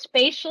show this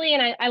spatially,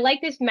 and I like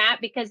this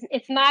map because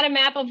it's not a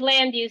map of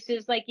land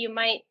uses like you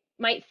might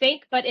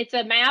think, but it's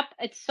a map,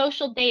 it's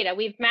social data.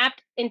 We've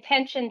mapped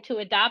intention to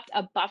adopt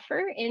a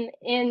buffer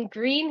in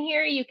green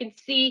here. You can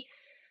see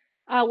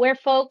where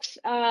folks,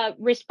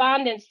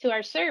 respondents to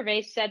our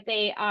survey said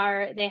they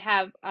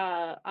have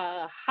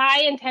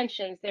high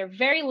intentions. They're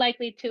very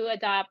likely to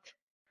adopt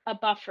a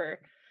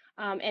buffer,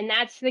 and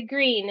that's the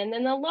green. And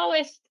then the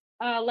lowest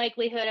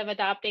likelihood of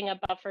adopting a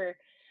buffer.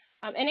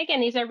 And again,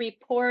 these are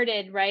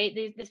reported, right?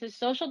 This is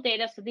social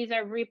data, so these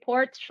are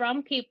reports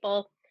from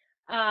people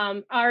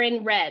are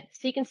in red.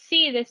 So you can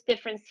see this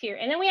difference here.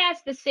 And then we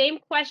asked the same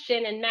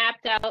question and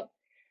mapped out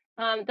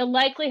the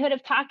likelihood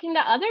of talking to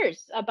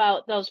others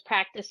about those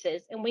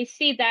practices. And we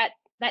see that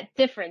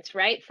difference,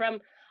 right?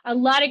 From a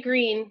lot of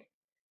green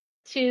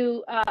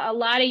to a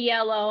lot of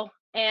yellow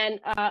and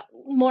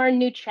more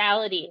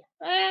neutrality.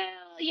 Well,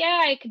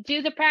 yeah, I could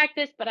do the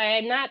practice, but I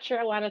am not sure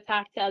I want to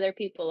talk to other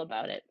people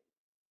about it.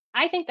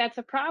 I think that's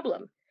a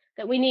problem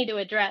that we need to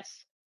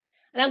address.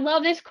 And I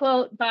love this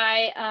quote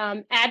by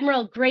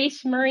Admiral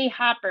Grace Murray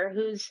Hopper,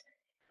 who's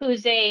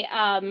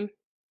a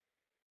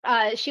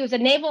she was a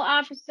naval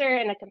officer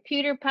and a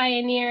computer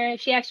pioneer.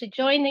 She actually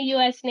joined the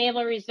U.S.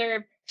 Naval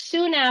Reserve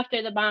soon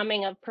after the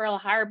bombing of Pearl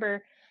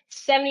Harbor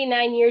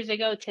 79 years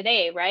ago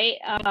today, right?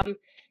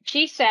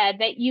 She said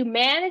that you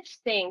manage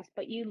things,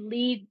 but you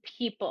lead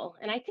people.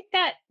 And I think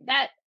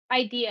that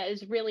idea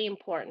is really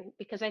important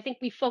because I think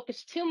we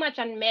focus too much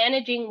on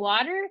managing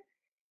water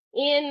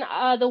in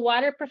the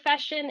water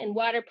profession and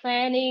water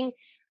planning,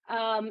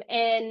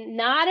 and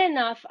not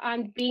enough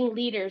on being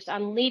leaders,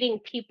 on leading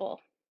people.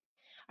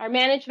 Our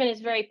management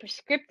is very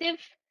prescriptive,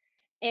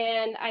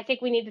 and I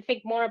think we need to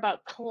think more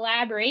about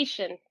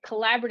collaboration,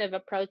 collaborative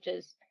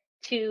approaches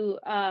to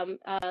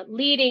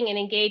leading and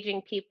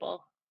engaging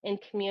people in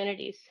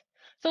communities.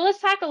 So let's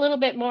talk a little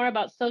bit more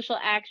about social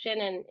action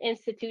and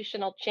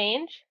institutional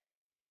change.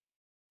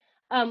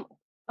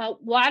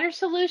 Water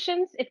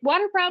solutions, if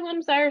water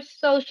problems are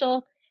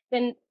social,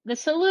 then the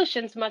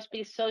solutions must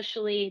be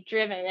socially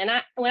driven. And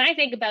when I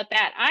think about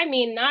that, I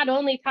mean not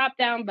only top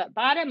down, but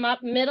bottom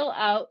up, middle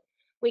out.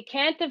 We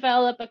can't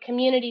develop a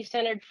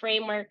community-centered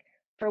framework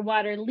for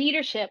water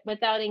leadership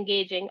without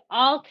engaging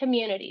all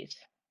communities.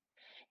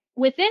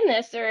 Within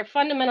this, there are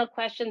fundamental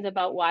questions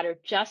about water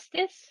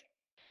justice,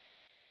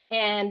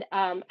 and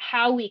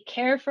how we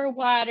care for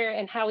water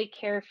and how we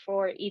care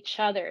for each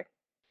other.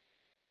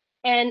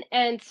 And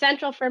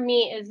central for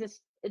me is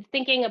this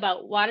thinking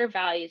about water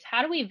values.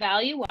 How do we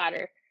value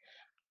water?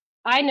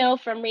 I know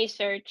from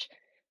research,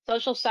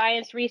 social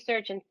science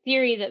research and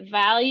theory, that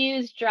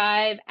values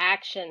drive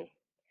action.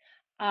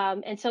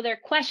 And so there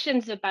are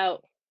questions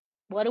about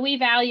what do we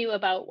value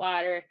about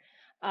water?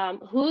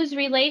 Whose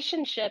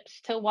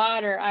relationships to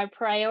water are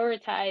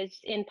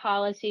prioritized in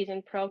policies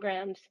and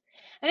programs?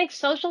 I think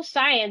social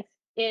science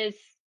is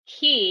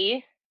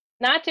key,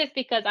 not just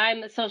because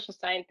I'm a social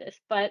scientist,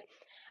 but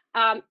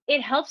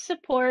it helps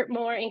support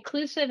more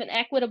inclusive and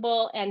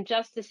equitable and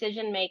just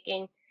decision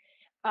making.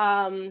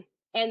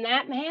 And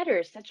that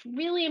matters. That's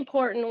really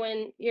important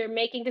when you're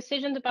making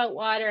decisions about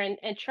water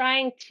and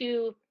trying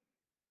to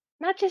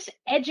not just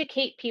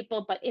educate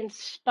people, but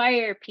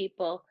inspire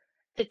people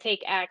to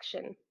take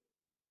action.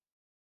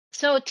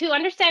 So to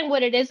understand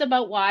what it is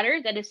about water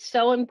that is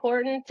so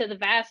important to the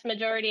vast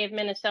majority of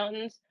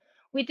Minnesotans,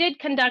 we did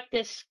conduct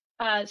this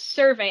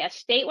survey, a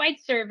statewide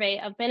survey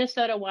of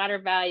Minnesota water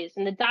values.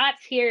 And the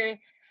dots here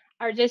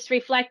are just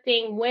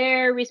reflecting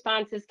where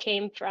responses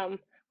came from.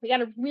 We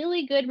got a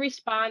really good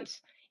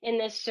response in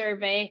this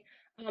survey.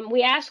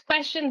 We asked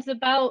questions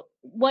about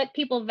what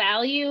people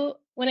value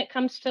when it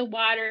comes to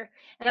water,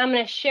 and I'm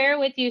going to share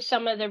with you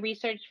some of the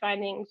research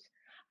findings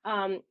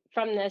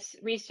from this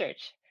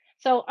research.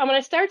 So I'm going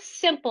to start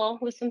simple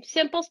with some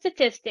simple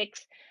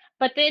statistics,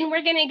 but then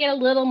we're going to get a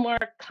little more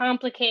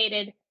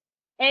complicated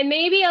and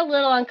maybe a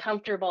little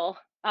uncomfortable.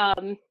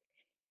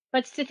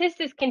 But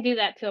statistics can do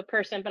that to a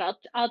person, but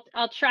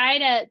I'll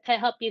try to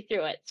help you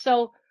through it.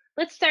 So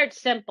let's start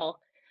simple.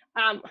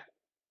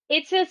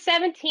 It's a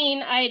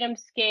 17 item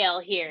scale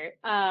here,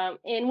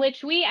 in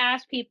which we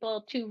ask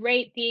people to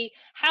rate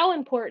how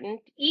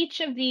important each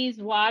of these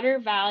water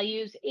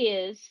values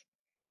is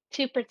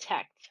to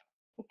protect.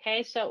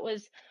 Okay, so it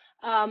was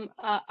on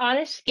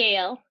a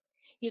scale.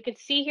 You can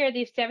see here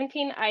these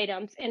 17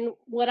 items, and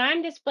what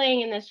I'm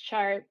displaying in this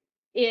chart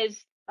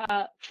is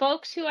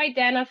folks who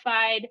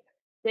identified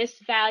this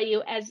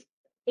value as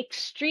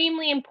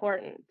extremely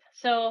important.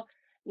 So,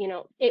 you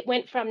know, it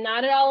went from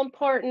not at all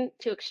important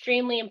to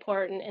extremely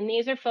important, and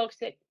these are folks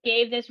that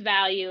gave this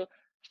value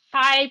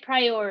high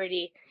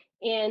priority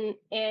in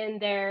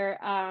their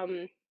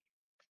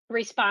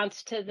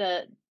response to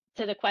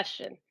the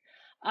question.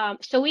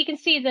 So we can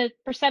see the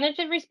percentage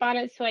of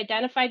respondents who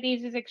identified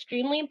these as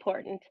extremely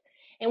important.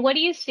 And what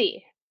do you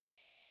see?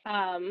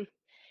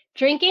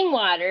 Drinking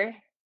water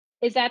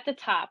is at the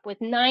top with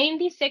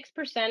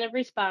 96% of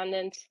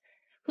respondents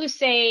who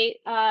say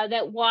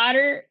that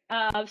water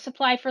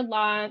supply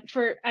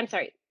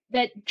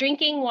that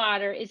drinking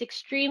water is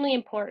extremely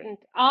important,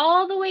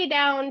 all the way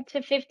down to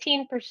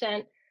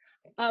 15%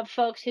 of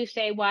folks who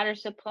say water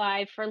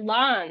supply for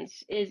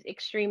lawns is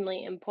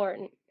extremely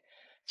important.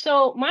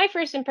 So my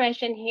first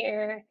impression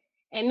here,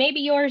 and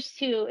maybe yours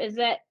too, is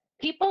that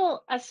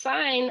people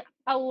assign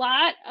a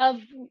lot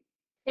of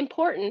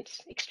importance,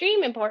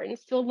 extreme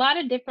importance, to a lot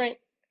of different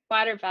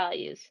water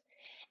values.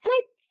 And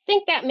I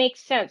think that makes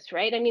sense,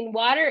 right? I mean,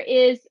 water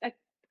is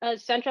a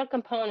central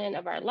component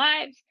of our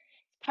lives,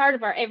 part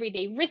of our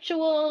everyday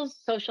rituals,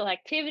 social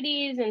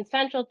activities, and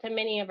central to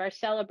many of our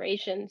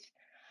celebrations.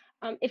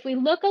 If we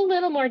look a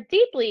little more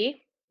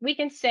deeply, we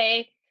can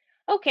say,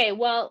 okay,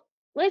 well,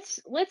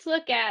 let's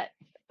look at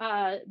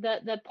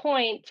the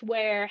point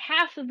where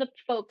half of the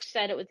folks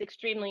said it was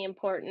extremely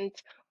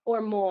important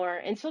or more.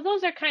 And so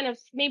those are kind of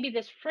maybe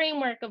this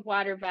framework of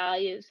water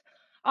values,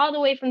 all the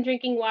way from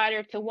drinking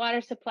water to water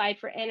supply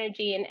for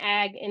energy and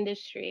ag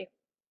industry.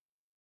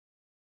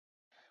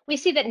 We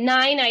see that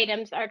 9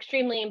 items are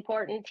extremely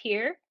important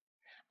here.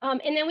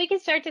 And then we can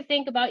start to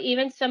think about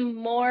even some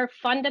more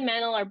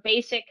fundamental or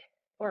basic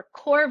or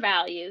core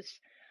values,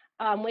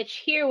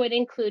 which here would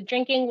include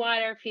drinking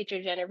water,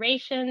 future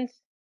generations,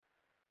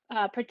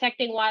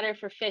 protecting water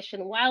for fish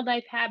and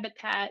wildlife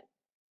habitat,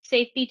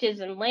 safe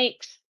beaches and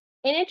lakes,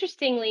 and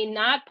interestingly,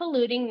 not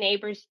polluting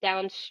neighbors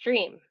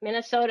downstream.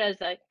 Minnesota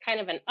is a kind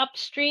of an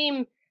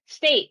upstream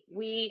state.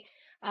 The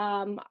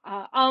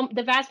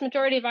vast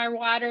majority of our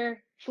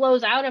water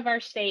flows out of our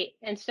state,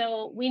 and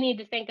so we need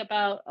to think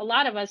about, a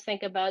lot of us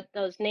think about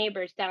those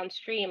neighbors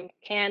downstream,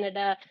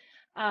 Canada,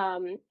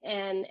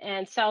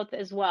 and south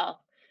as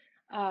well.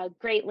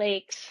 Great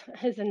Lakes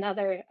is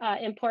another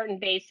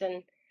important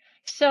basin.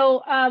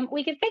 So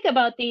we can think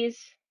about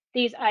these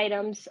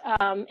items,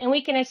 and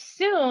we can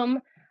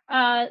assume,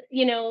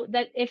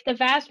 that if the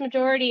vast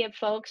majority of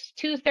folks,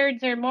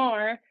 2/3 or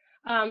more,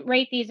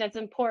 rate these as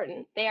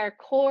important, they are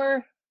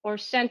core or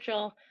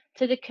central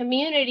to the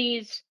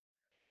communities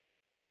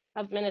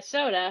of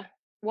Minnesota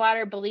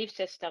water belief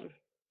system.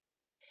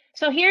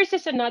 So here's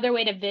just another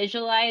way to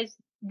visualize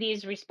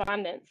these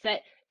respondents,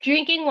 that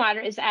drinking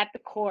water is at the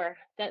core,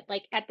 that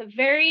like at the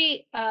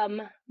very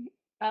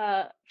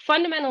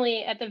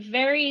fundamentally, at the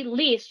very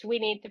least, we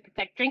need to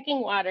protect drinking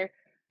water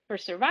for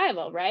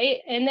survival,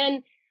 right? And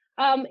then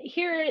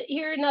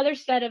here another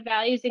set of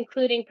values,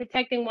 including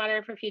protecting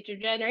water for future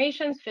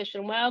generations, fish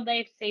and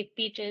wildlife, safe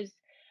beaches,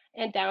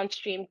 and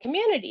downstream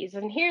communities.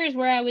 And here's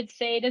where I would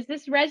say, does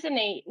this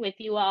resonate with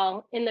you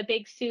all in the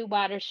Big Sioux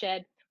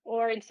watershed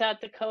or in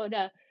South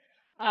Dakota?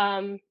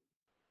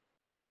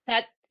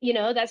 That,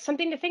 that's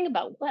something to think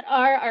about. What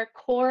are our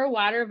core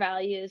water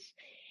values?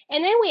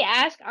 And then we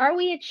ask, are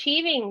we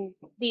achieving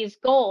these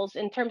goals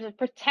in terms of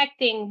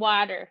protecting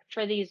water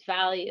for these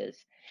values?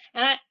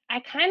 And I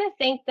kind of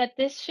think that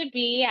this should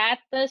be at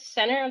the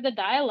center of the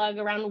dialogue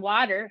around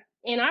water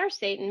in our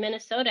state, in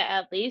Minnesota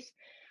at least.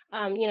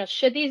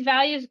 Should these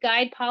values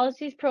guide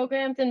policies,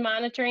 programs, and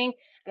monitoring?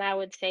 And I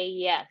would say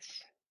yes.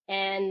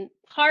 And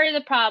part of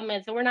the problem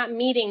is that we're not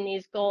meeting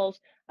these goals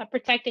of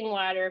protecting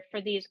water for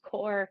these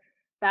core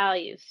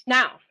values.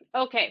 Now,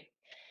 okay,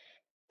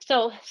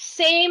 so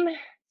same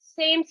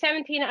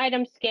 17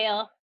 item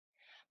scale,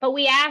 but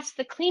we asked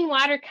the Clean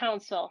Water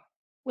Council,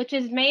 which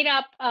is made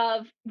up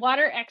of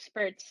water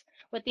experts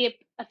with the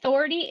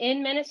authority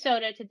in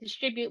Minnesota to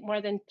distribute more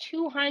than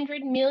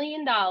 $200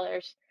 million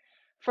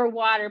for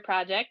water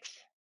projects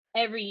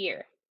every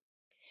year.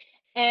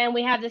 And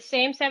we have the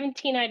same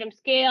 17 item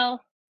scale.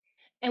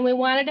 And we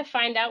wanted to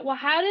find out, well,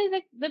 how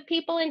do the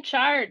people in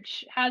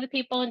charge,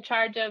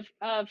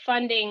 of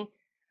funding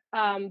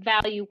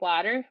value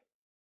water?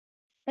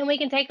 And we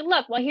can take a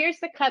look. Well, here's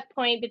the cut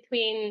point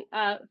between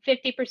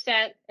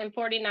 50% and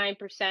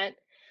 49%.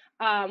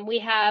 We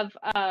have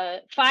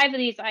 5 of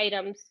these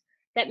items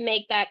that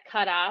make that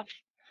cutoff.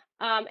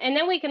 And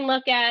then we can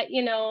look at,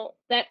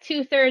 that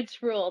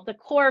 2/3 rule, the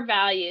core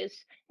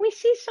values. We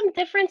see some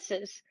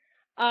differences.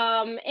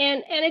 And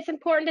it's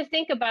important to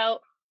think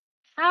about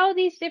how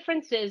these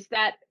differences,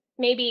 that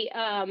maybe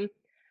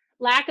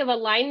lack of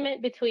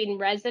alignment between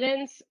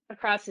residents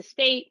across the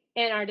state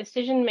and our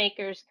decision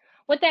makers,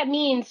 what that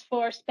means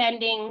for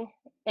spending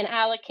and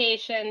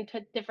allocation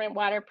to different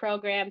water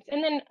programs,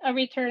 and then a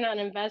return on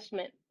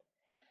investment.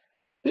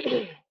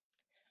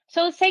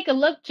 So let's take a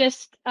look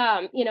just,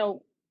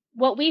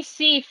 what we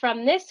see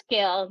from this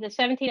scale, the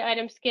 17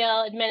 item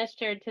scale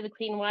administered to the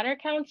Clean Water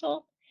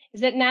Council,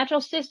 is that natural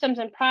systems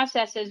and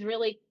processes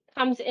really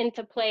comes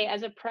into play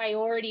as a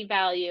priority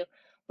value,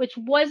 which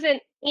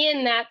wasn't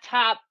in that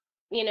top,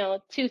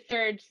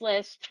 2/3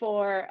 list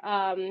for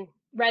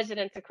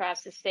residents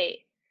across the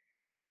state.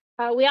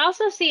 We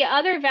also see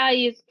other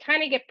values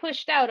kind of get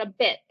pushed out a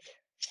bit: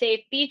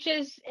 safe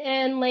beaches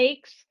and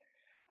lakes,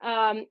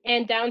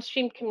 and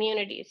downstream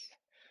communities.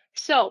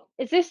 So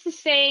is this to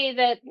say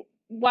that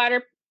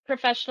water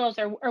professionals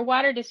or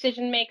water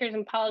decision makers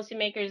and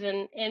policymakers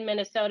in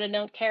Minnesota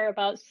don't care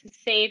about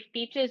safe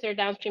beaches or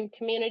downstream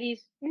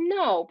communities?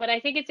 No, but I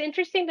think it's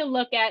interesting to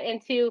look at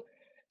and to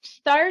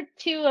start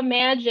to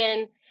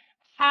imagine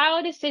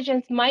how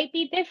decisions might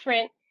be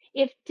different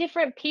if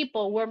different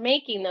people were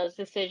making those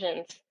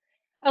decisions.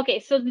 Okay,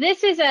 so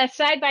this is a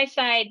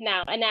side-by-side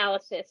now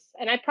analysis,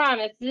 and I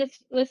promise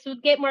this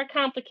would get more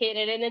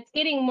complicated, and it's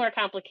getting more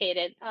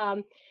complicated.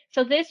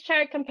 So this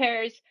chart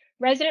compares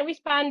resident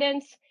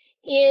respondents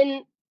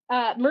in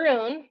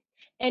maroon,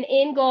 and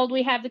in gold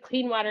we have the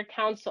Clean Water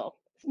Council.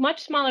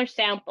 Much smaller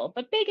sample,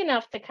 but big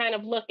enough to kind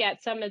of look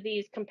at some of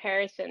these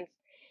comparisons.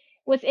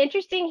 What's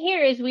interesting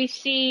here is we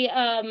see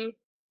a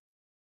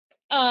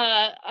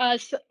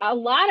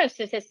lot of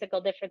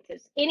statistical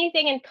differences.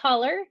 Anything in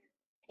color,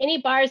 any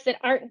bars that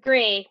aren't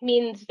gray,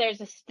 means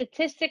there's a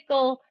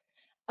statistical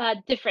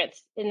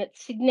difference, and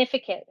it's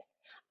significant.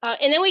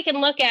 And then we can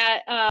look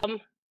at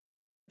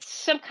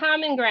some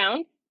common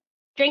ground: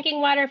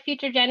 drinking water,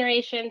 future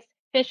generations,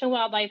 fish and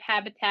wildlife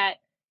habitat.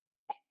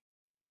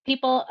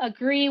 People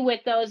agree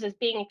with those as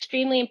being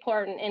extremely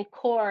important and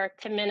core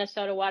to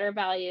Minnesota water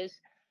values.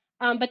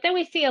 But then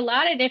we see a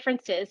lot of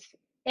differences,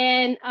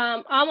 and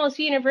almost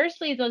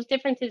universally, those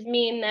differences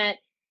mean that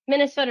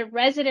Minnesota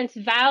residents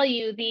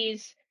value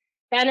these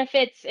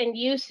benefits and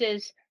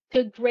uses to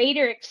a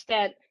greater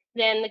extent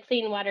than the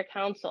Clean Water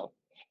Council.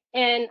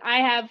 And I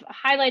have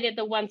highlighted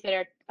the ones that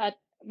are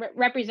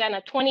represent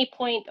a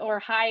 20-point or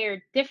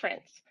higher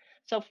difference.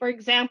 So for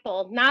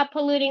example, not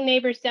polluting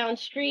neighbors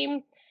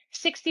downstream,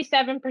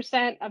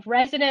 67% of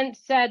residents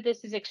said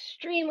this is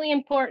extremely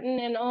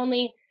important, and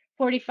only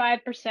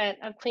 45%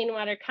 of Clean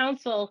Water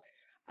Council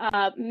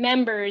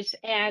members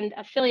and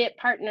affiliate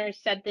partners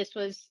said this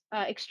was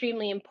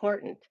extremely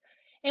important.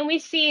 And we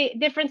see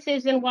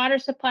differences in water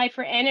supply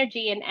for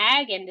energy and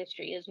ag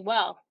industry as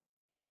well.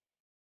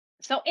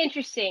 So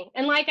interesting.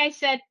 And like I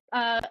said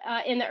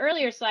in the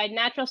earlier slide,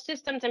 natural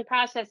systems and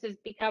processes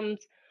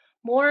becomes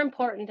more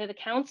important to the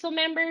council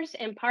members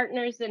and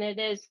partners than it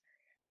is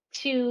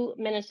to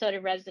Minnesota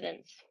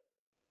residents.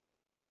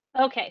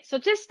 Okay, so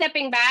just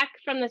stepping back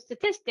from the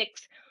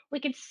statistics, we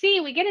can see,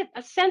 we get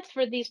a sense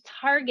for these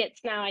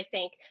targets now, I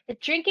think.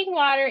 That drinking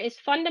water is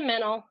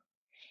fundamental.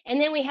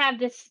 And then we have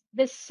this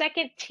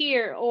second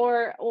tier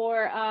or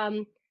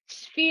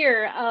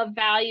sphere of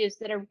values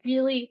that are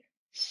really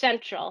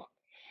central.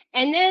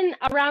 And then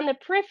around the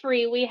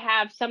periphery, we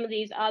have some of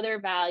these other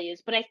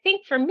values. But I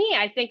think for me,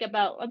 I think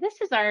about, well,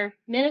 this is our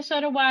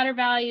Minnesota water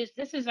values.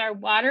 This is our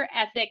water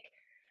ethic.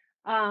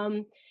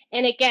 And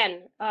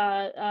again,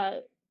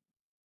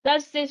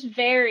 Does this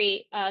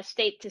vary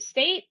state to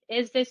state?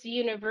 Is this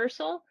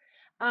universal?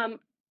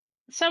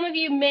 Some of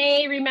you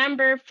may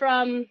remember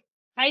from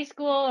high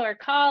school or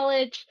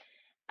college,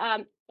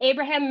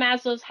 Abraham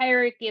Maslow's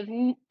hierarchy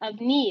of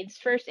needs,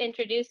 first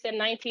introduced in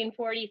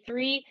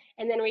 1943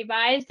 and then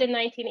revised in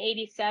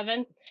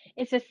 1987.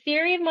 It's a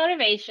theory of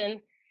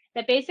motivation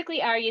that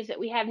basically argues that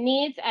we have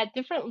needs at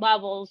different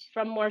levels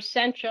from more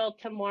central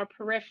to more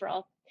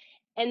peripheral.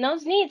 And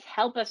those needs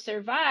help us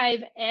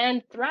survive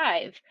and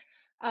thrive.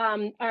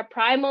 Our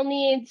primal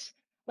needs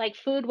like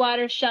food,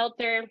 water,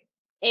 shelter,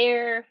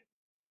 air,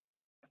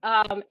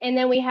 and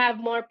then we have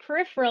more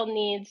peripheral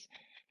needs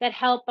that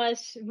help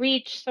us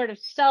reach sort of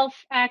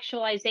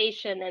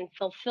self-actualization and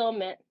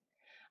fulfillment.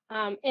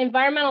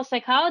 Environmental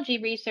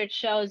psychology research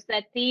shows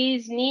that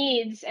these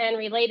needs and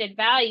related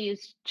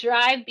values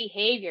drive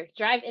behavior,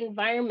 drive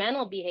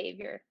environmental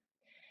behavior.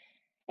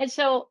 And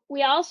so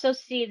we also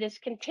see this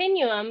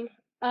continuum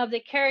of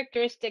the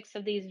characteristics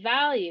of these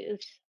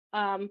values,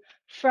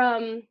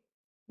 from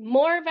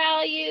more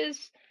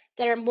values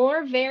that are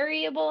more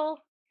variable,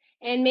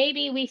 and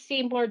maybe we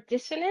see more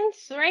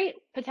dissonance, right?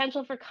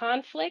 Potential for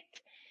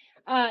conflict,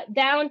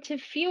 down to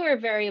fewer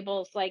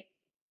variables like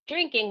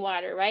drinking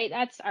water, right?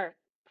 That's our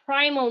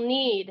primal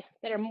need,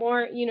 that are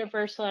more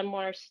universal and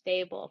more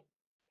stable.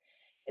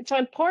 And so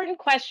important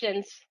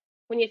questions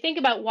when you think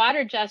about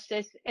water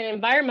justice and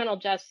environmental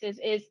justice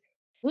is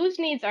whose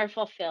needs are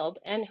fulfilled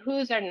and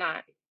whose are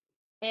not?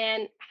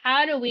 And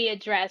how do we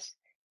address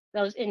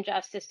those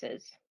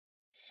injustices?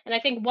 And I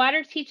think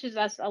water teaches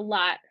us a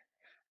lot,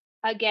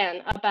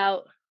 again,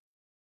 about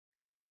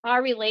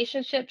our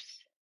relationships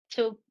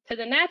to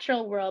the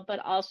natural world, but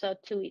also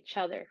to each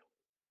other.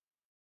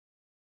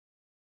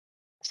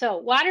 So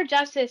water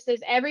justice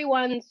is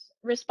everyone's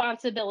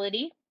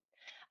responsibility.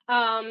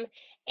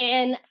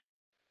 And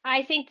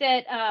I think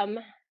that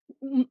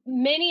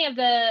many of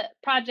the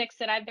projects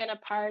that I've been a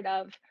part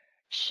of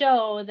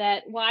show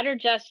that water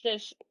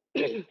justice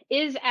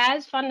is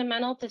as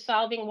fundamental to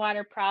solving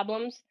water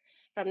problems,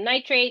 from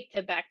nitrate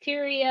to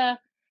bacteria,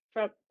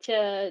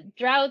 to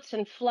droughts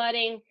and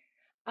flooding,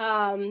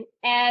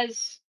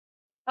 as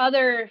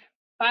other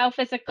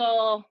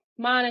biophysical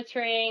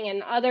monitoring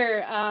and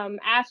other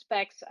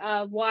aspects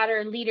of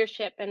water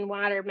leadership and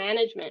water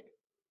management.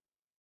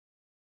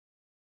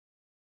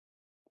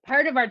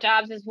 Part of our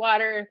jobs as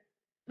water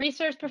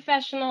resource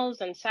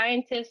professionals and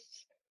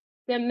scientists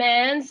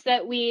demands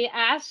that we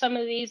ask some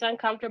of these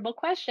uncomfortable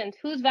questions.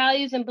 Whose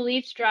values and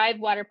beliefs drive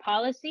water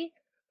policy?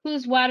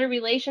 Whose water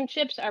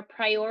relationships are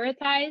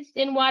prioritized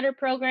in water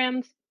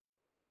programs?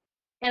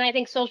 And I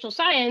think social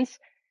science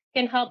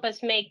can help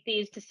us make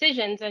these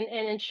decisions and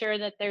ensure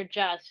that they're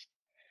just.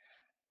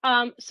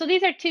 So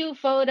these are two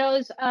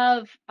photos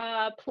of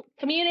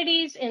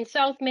communities in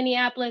South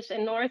Minneapolis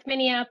and North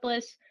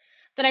Minneapolis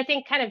that I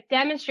think kind of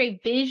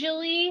demonstrate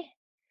visually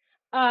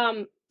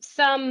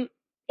some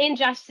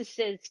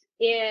injustices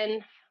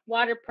in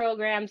water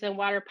programs and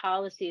water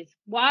policies.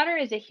 Water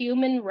is a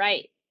human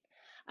right.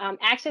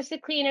 Access to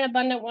clean and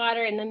abundant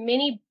water and the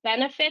many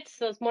benefits,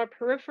 those more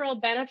peripheral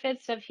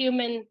benefits of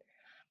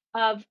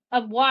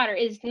water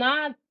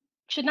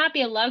should not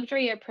be a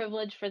luxury or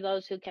privilege for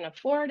those who can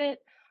afford it,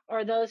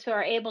 or those who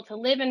are able to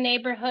live in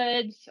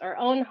neighborhoods or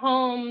own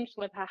homes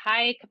with a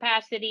high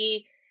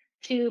capacity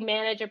to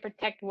manage or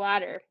protect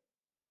water.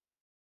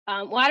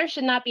 Water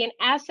should not be an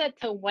asset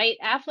to white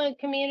affluent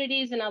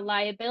communities and a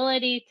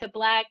liability to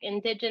Black,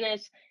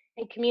 Indigenous,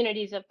 and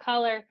communities of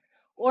color,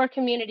 or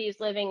communities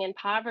living in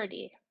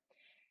poverty.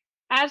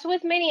 As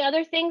with many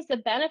other things, the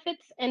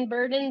benefits and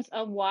burdens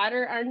of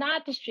water are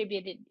not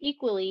distributed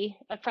equally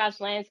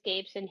across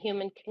landscapes and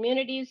human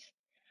communities.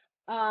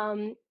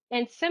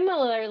 And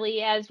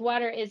similarly, as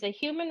water is a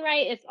human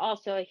right, it's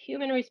also a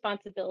human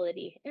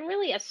responsibility, and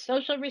really a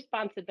social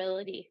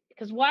responsibility,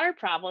 because water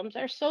problems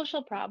are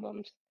social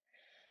problems.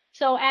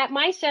 So at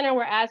my center,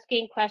 we're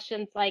asking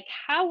questions like,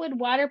 how would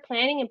water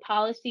planning and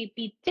policy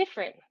be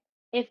different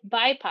if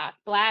BIPOC,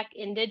 Black,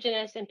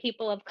 Indigenous, and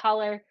people of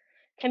color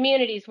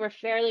communities were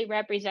fairly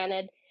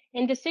represented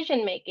in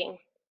decision making?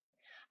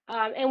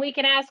 And we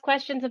can ask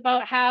questions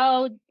about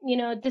how,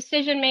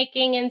 decision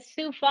making in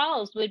Sioux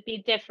Falls would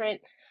be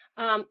different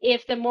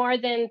if the more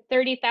than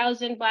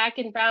 30,000 Black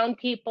and Brown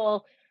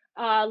people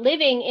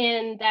living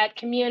in that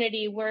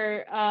community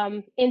were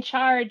in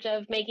charge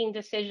of making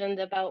decisions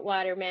about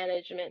water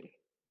management.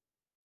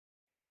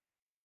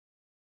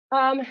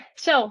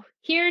 So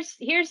here's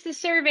the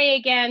survey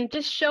again,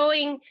 just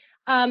showing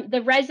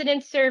the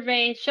resident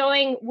survey,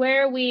 showing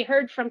where we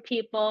heard from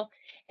people.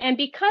 And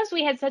because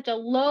we had such a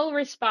low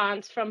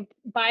response from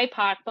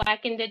BIPOC,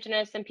 Black,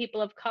 Indigenous, and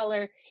people of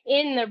color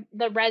in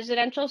the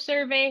residential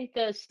survey,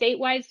 the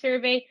statewide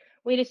survey,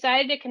 we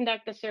decided to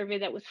conduct a survey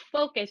that was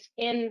focused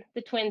in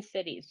the Twin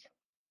Cities.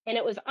 And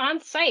it was on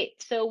site.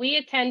 So we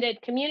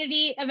attended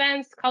community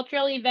events,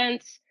 cultural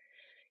events.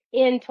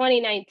 In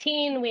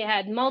 2019, we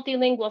had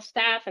multilingual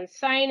staff and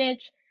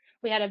signage.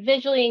 We had a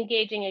visually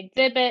engaging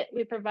exhibit.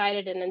 We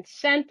provided an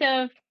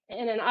incentive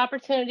and an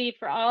opportunity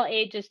for all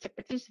ages to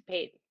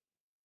participate.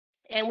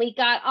 and we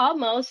got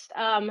almost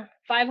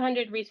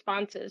 500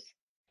 responses.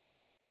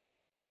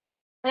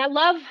 And I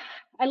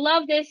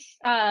love this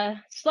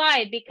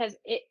slide because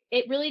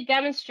it really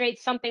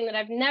demonstrates something that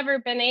I've never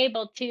been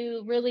able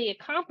to really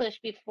accomplish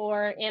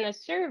before in a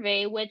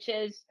survey, which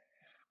is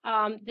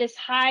this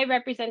high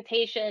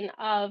representation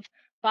of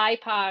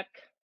BIPOC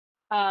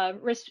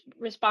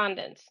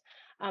respondents.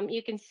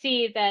 You can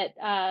see that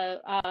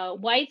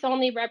whites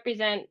only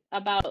represent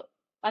about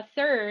a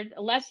third,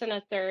 less than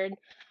a third,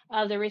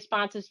 of the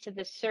responses to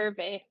this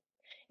survey.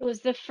 It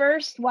was the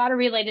first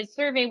water-related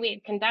survey we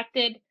had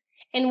conducted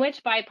in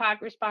which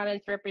BIPOC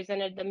respondents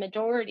represented the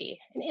majority.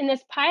 And in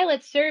this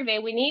pilot survey,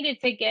 we needed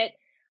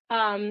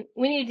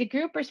to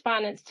group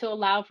respondents to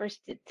allow for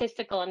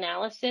statistical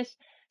analysis.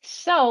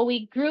 So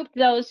we grouped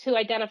those who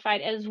identified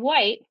as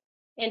white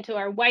into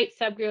our white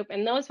subgroup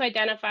and those who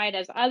identified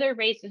as other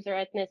races or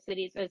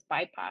ethnicities as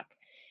BIPOC.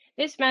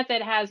 This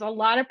method has a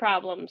lot of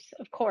problems,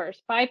 of course.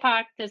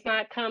 BIPOC does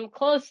not come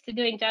close to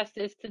doing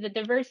justice to the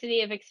diversity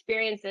of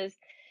experiences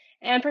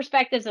and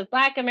perspectives of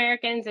Black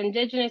Americans,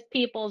 Indigenous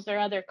peoples, or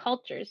other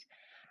cultures.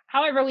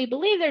 However, we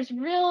believe there's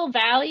real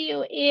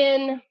value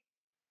in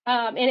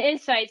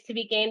insights to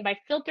be gained by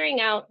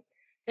filtering out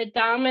the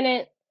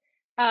dominant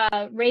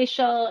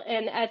racial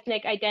and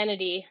ethnic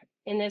identity,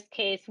 in this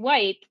case,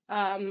 white,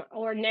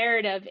 or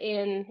narrative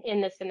in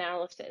this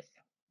analysis.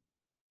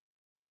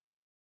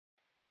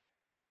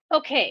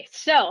 Okay,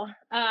 so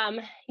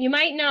you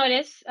might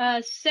notice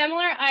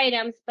similar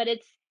items, but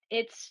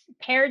it's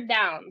pared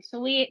down. So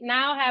we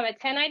now have a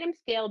 10-item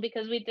scale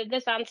because we did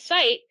this on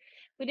site.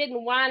 We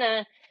didn't want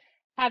to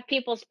have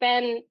people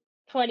spend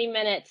 20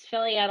 minutes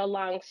filling out a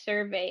long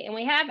survey. And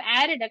we have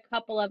added a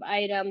couple of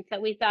items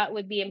that we thought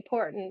would be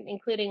important,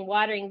 including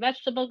watering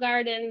vegetable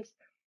gardens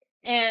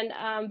and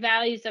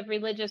values of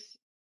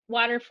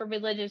water for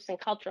religious and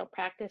cultural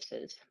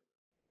practices.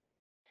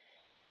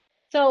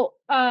 So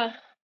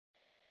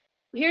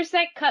here's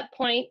that cut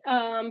point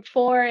and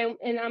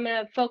I'm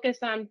going to focus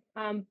on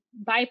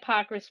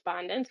BIPOC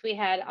respondents. We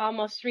had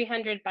almost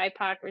 300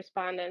 BIPOC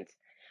respondents.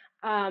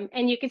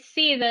 And you can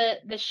see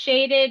the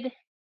shaded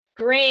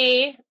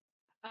gray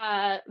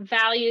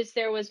values.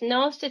 There was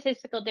no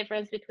statistical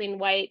difference between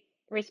white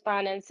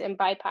respondents and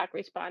BIPOC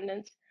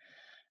respondents.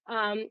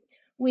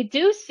 We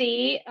do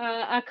see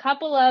a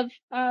couple of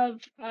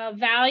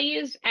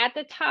values at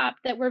the top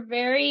that were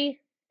very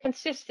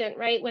consistent,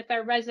 right, with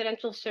our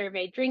residential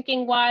survey: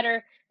 drinking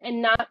water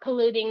and not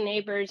polluting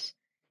neighbors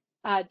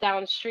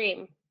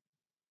downstream.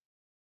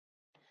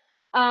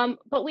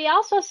 But we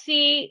also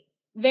see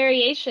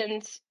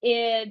variations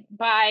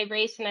by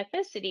race and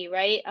ethnicity,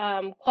 right?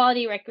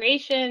 Quality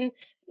recreation,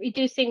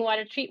 reducing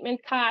water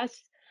treatment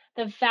costs,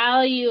 the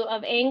value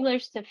of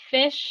anglers to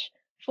fish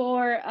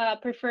for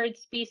preferred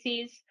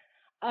species,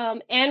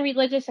 and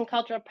religious and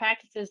cultural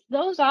practices.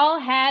 Those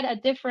all had a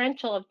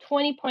differential of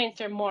 20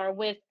 points or more,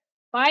 with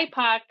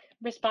BIPOC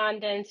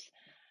respondents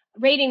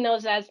rating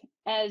those as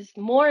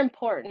more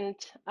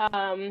important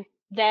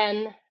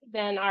than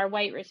our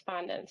white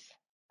respondents.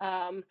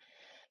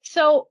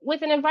 So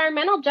with an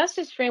environmental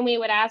justice frame, we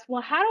would ask,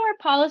 well, how do our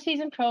policies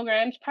and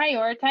programs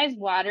prioritize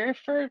water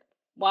for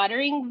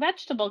watering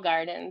vegetable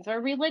gardens,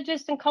 or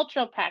religious and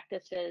cultural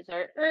practices,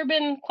 or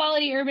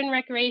quality urban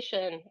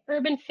recreation,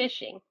 urban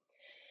fishing?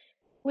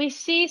 We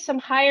see some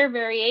higher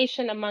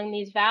variation among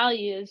these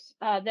values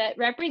that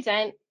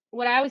represent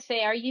what I would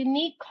say are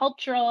unique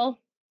cultural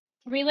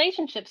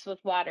relationships with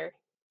water.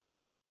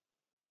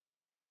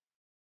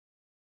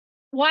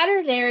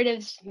 Water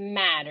narratives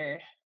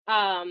matter.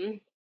 On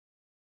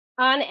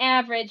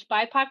average,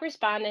 BIPOC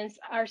respondents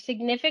are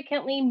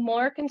significantly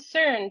more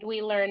concerned,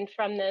 we learned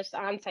from this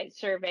on-site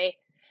survey,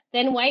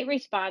 than white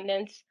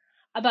respondents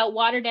about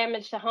water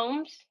damage to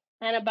homes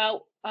and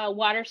about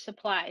water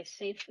supply,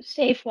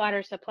 safe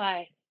water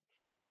supply.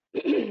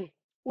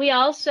 We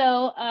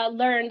also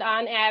learned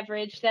on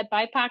average that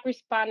BIPOC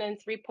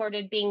respondents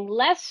reported being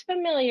less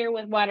familiar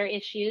with water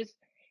issues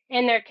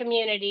in their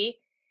community,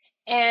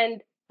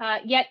 and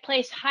yet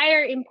place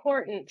higher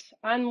importance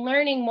on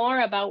learning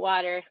more about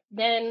water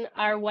than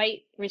our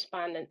white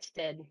respondents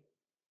did.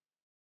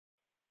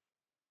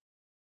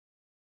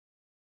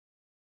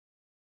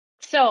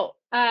 So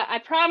I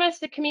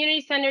promised a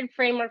community-centered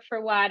framework for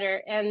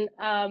water, and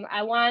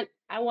I want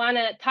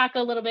to talk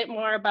a little bit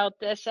more about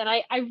this. And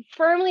I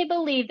firmly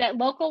believe that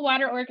local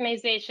water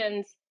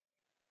organizations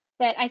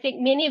that I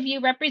think many of you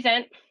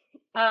represent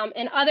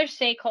and other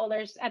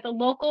stakeholders at the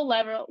local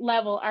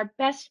level are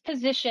best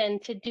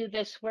positioned to do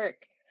this work.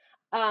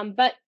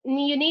 But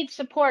you need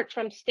support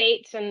from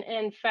states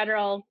and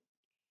federal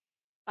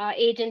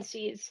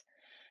agencies.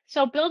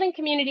 So building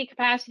community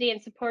capacity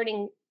and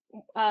supporting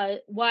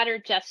water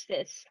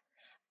justice.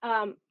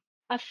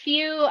 A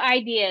few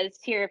ideas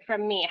here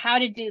from me, how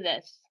to do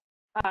this.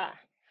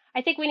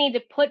 I think we need to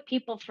put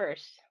people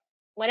first.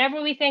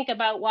 Whenever we think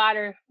about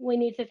water, we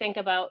need to think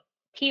about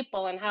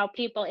people and how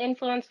people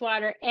influence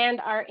water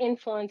and are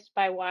influenced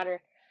by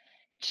water.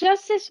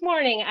 Just this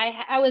morning,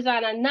 I was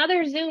on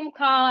another Zoom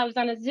call. I was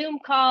on a Zoom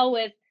call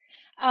with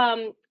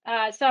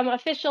some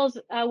officials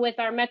with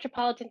our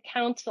Metropolitan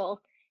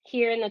Council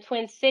here in the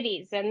Twin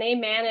Cities, and they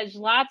manage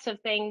lots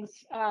of things,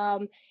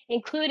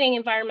 including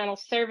environmental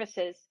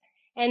services.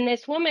 And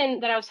this woman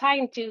that I was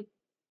talking to,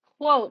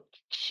 quote,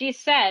 she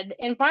said,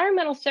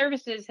 environmental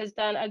services has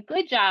done a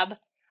good job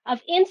of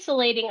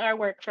insulating our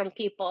work from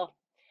people.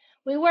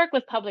 We work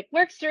with public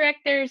works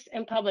directors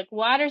and public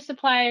water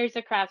suppliers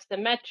across the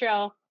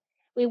metro.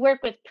 We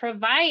work with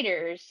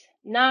providers,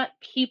 not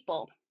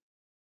people.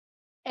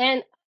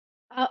 And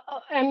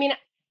I mean,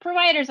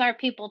 providers are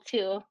people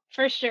too,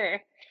 for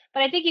sure.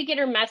 But I think you get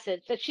her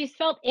message that she's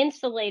felt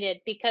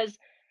insulated because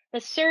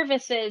the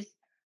services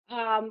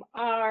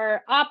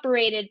are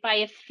operated by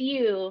a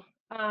few,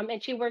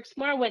 and she works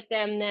more with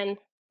them than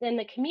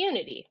the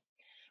community.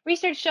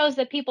 Research shows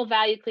that people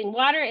value clean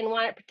water and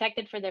want it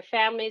protected for their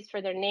families,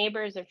 for their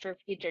neighbors, and for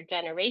future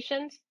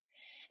generations.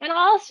 And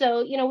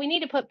also, you know, we need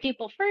to put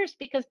people first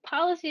because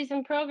policies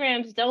and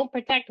programs don't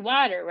protect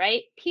water,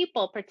 right?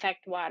 People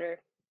protect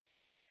water.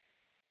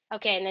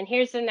 Okay, and then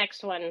here's the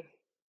next one.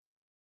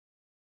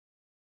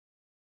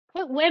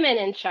 Put women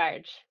in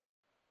charge.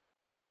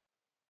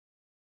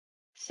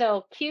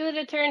 So cue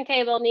the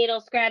turntable needle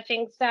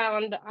scratching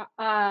sound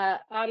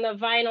on the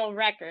vinyl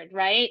record,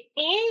 right?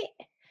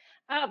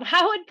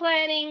 How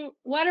would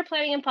water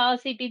planning and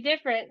policy be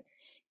different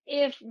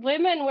if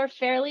women were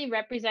fairly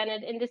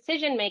represented in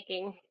decision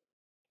making?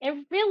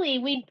 And really,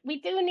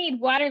 we do need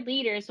water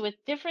leaders with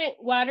different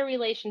water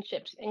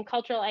relationships and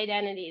cultural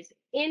identities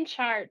in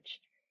charge.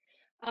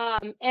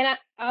 And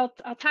I'll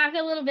talk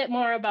a little bit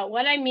more about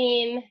what I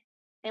mean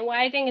and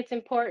why I think it's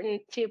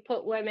important to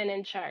put women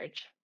in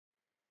charge.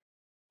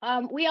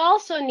 We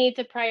also need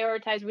to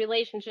prioritize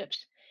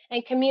relationships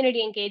and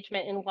community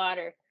engagement in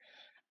water,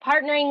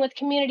 partnering with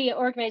community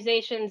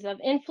organizations of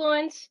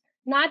influence,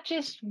 not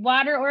just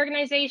water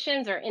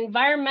organizations or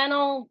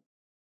environmental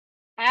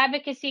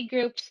advocacy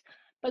groups,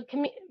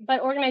 but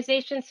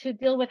organizations who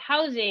deal with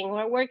housing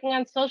or working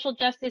on social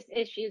justice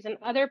issues and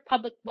other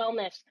public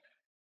wellness.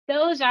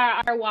 Those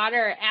are our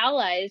water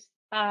allies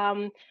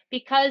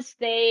because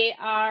they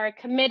are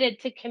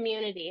committed to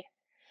community.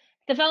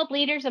 Develop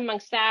leaders among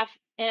staff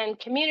and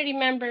community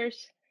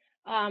members.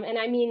 And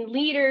I mean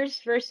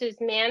leaders versus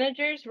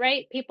managers,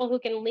 right? People who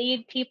can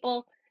lead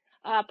people.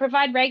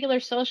 Provide regular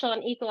social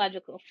and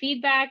ecological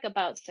feedback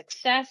about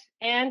success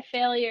and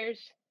failures.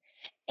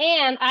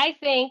 And I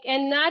think,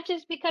 and not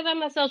just because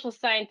I'm a social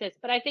scientist,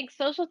 but I think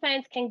social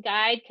science can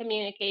guide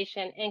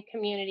communication and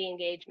community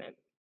engagement.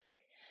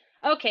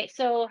 Okay,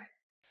 so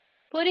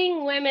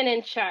putting women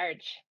in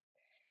charge.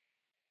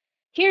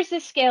 Here's the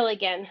scale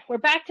again. We're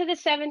back to the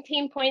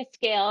 17-point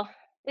scale.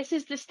 This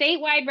is the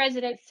statewide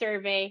resident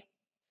survey.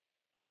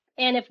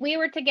 And if we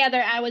were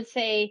together, I would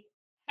say,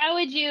 how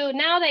would you,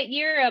 now that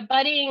you're a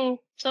budding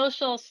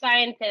social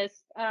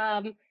scientist,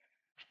 how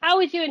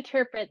would you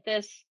interpret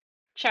this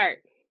chart?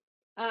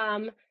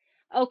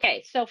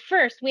 Okay, so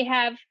first we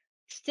have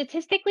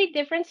statistically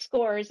different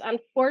scores on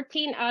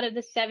 14 out of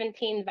the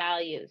 17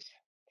 values.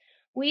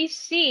 We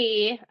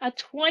see a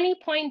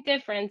 20-point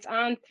difference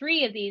on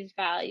 3 of these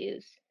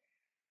values.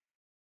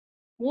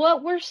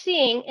 What we're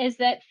seeing is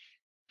that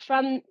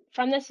from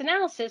this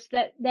analysis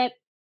that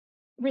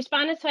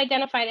respondents who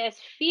identified as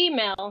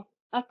female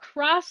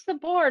across the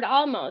board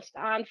almost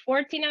on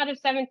 14 out of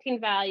 17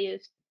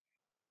 values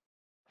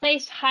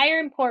place higher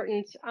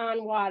importance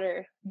on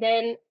water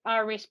than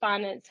our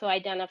respondents who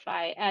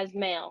identify as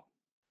male.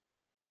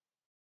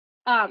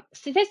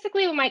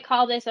 Statistically, we might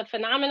call this a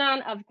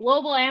phenomenon of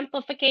global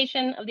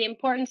amplification of the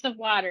importance of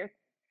water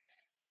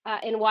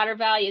in water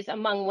values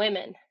among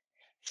women.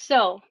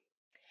 So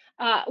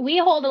we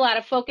hold a lot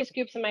of focus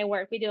groups in my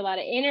work. We do a lot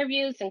of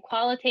interviews and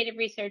qualitative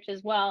research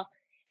as well.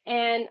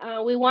 And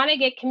we want to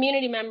get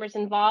community members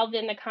involved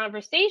in the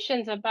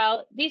conversations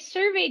about these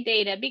survey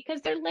data because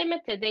they're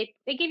limited.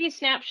 They give you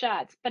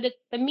snapshots, but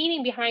the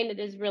meaning behind it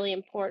is really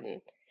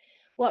important.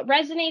 What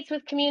resonates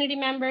with community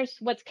members,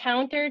 what's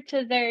counter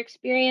to their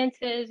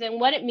experiences,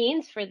 and what it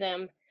means for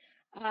them.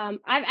 I've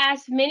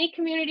asked many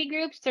community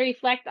groups to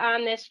reflect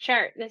on this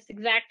chart, this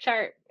exact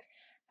chart.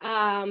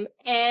 And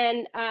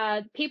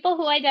people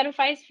who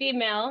identify as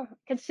female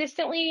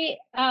consistently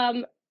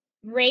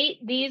rate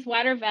these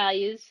water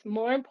values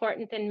more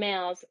important than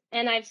males.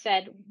 And I've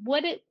said,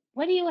 what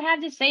do you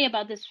have to say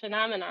about this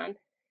phenomenon?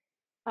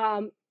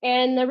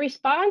 And the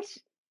response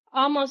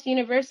almost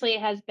universally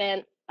has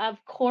been,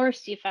 of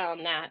course you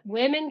found that.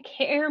 Women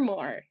care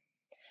more.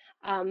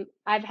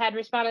 I've had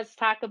respondents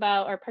talk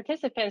about, or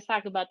participants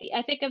talk about the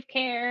ethic of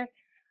care,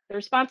 the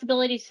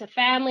responsibilities to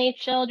family,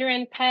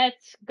 children,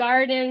 pets,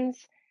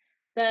 gardens,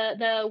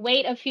 the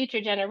weight of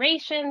future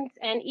generations,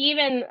 and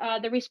even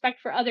the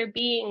respect for other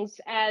beings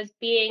as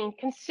being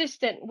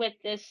consistent with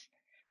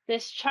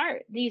this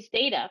chart, these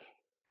data.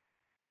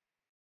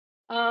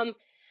 The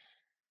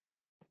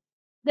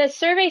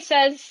survey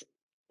says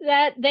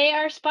that they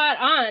are spot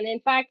on. In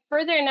fact,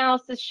 further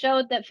analysis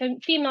showed that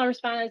female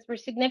respondents were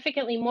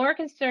significantly more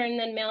concerned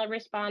than male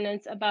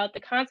respondents about the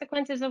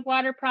consequences of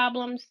water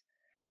problems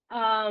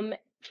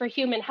for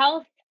human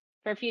health,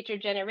 for future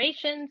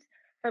generations,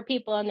 for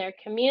people in their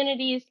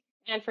communities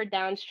and for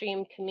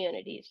downstream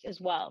communities as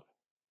well.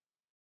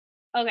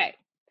 Okay,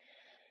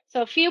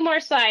 so a few more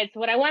slides.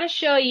 What I want to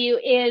show you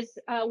is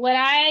what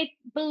I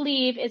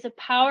believe is a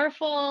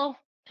powerful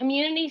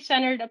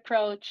community-centered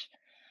approach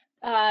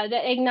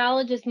that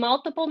acknowledges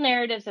multiple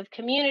narratives of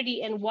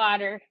community and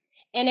water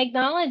and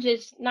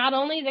acknowledges not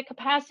only the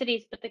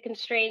capacities but the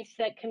constraints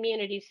that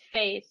communities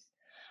face.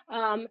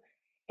 And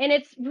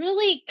it's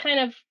really kind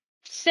of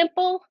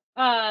simple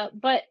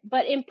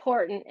but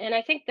important. And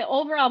I think the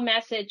overall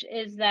message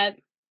is that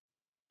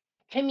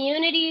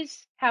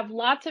communities have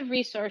lots of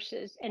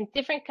resources and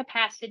different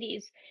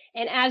capacities.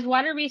 And as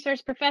water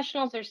resource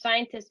professionals or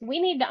scientists, we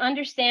need to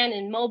understand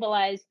and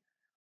mobilize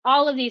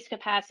all of these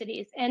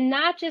capacities and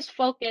not just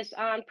focus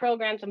on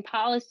programs and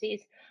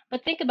policies,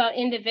 but think about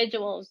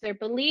individuals, their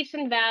beliefs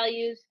and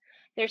values,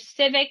 their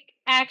civic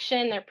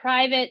action, their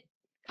private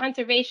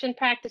conservation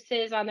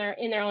practices in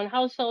their own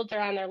households or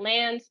on their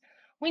lands.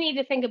 We need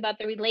to think about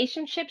the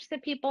relationships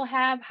that people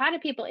have. How do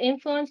people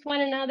influence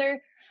one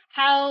another?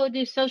 How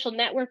do social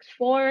networks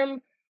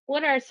form?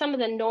 What are some of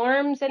the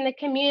norms in the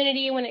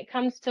community when it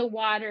comes to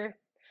water?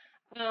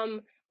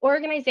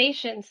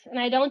 Organizations, and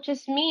I don't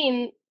just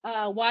mean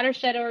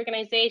watershed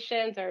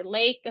organizations or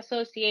lake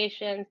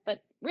associations,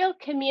 but real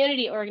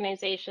community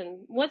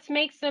organizations. What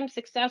makes them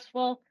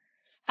successful?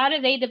 How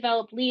do they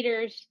develop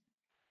leaders?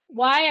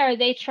 Why are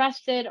they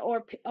trusted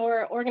or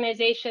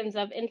organizations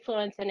of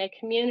influence in a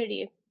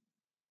community?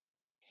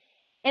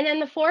 And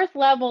then the fourth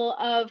level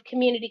of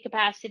community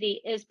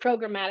capacity is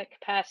programmatic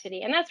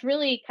capacity. And that's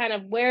really kind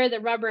of where the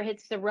rubber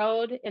hits the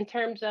road in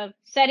terms of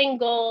setting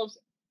goals,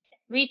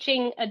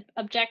 reaching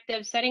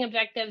objectives, setting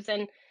objectives,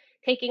 and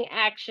taking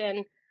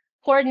action,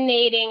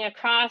 coordinating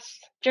across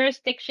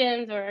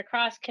jurisdictions or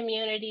across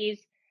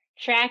communities,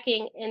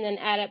 tracking, and then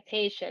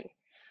adaptation.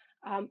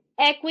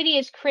 Equity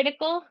is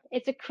critical.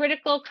 It's a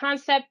critical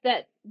concept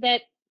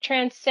that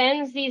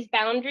transcends these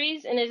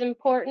boundaries and is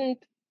important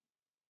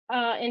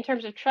in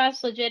terms of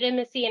trust,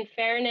 legitimacy, and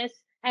fairness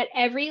at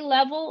every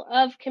level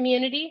of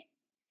community.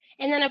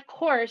 And then, of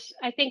course,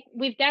 I think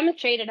we've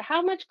demonstrated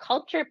how much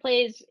culture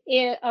plays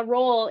a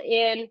role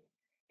in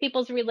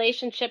people's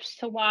relationships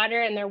to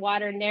water and their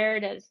water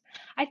narratives.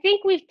 I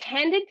think we've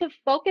tended to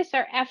focus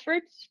our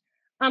efforts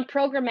on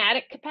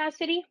programmatic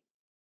capacity,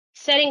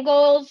 setting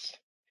goals,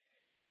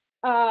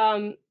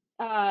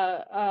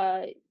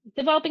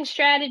 developing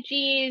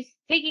strategies,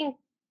 taking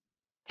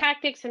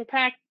tactics and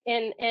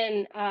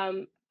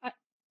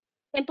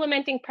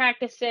implementing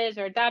practices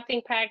or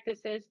adopting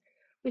practices.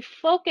 We've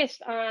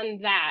focused on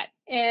that,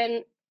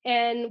 and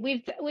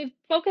we've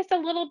focused a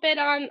little bit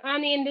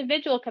on the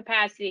individual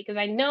capacity, because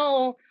I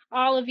know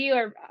all of you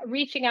are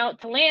reaching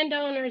out to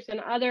landowners and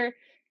other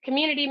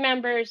community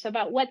members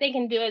about what they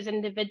can do as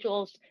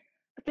individuals.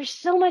 But there's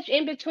so much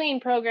in between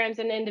programs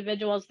and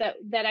individuals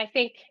that I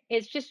think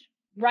is just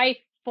ripe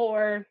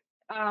for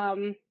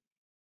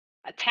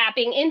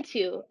tapping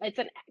into. It's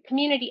a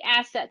community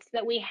assets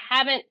that we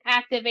haven't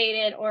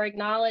activated or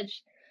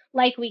acknowledged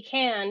like we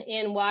can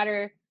in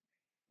water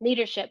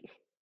leadership.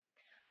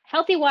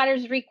 Healthy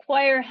waters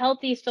require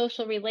healthy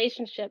social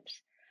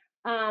relationships.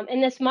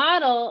 And this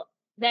model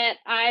that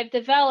I've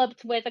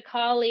developed with a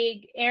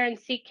colleague, Aaron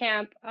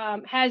Seekamp,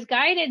 has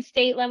guided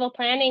state level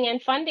planning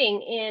and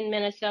funding in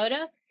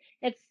Minnesota.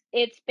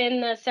 It's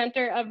been the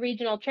center of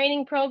regional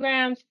training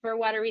programs for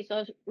water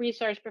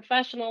resource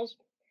professionals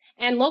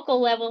and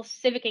local level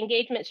civic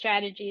engagement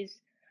strategies.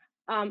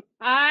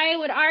 I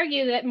would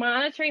argue that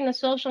monitoring the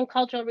social and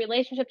cultural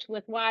relationships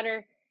with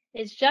water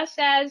is just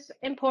as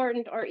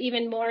important or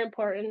even more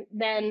important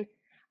than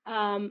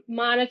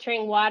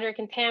monitoring water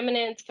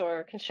contaminants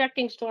or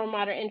constructing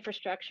stormwater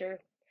infrastructure.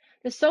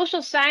 The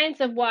social science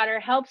of water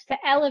helps to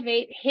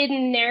elevate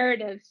hidden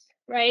narratives,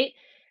 right?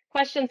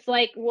 Questions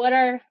like, what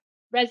are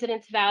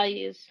residents'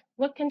 values?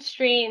 What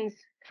constrains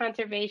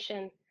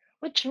conservation?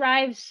 What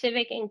drives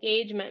civic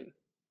engagement?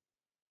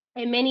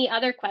 And many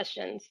other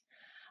questions.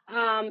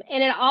 And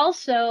it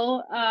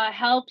also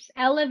helps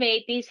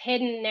elevate these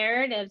hidden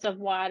narratives of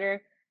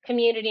water,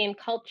 community, and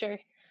culture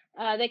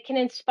that can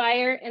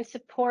inspire and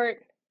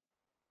support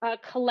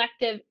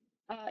collective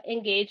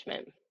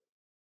engagement.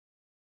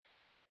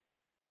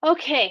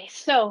 Okay,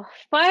 so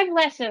 5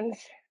 lessons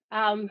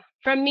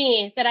from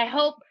me that I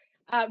hope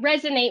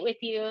resonate with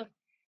you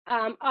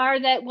are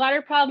that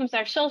water problems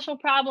are social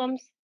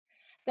problems,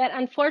 that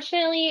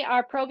unfortunately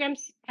our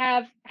programs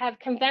have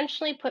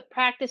conventionally put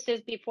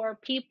practices before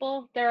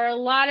people. There are a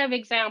lot of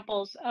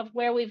examples of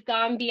where we've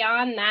gone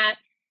beyond that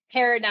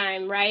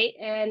paradigm, right?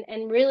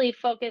 And really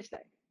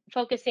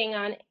focusing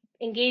on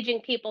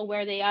engaging people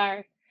where they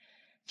are.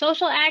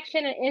 Social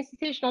action and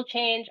institutional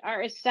change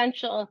are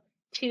essential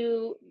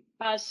to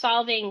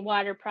solving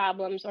water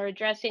problems or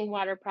addressing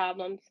water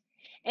problems.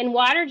 And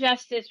water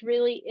justice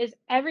really is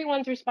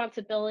everyone's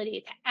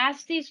responsibility to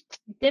ask these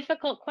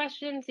difficult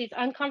questions, these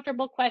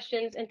uncomfortable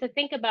questions, and to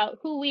think about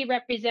who we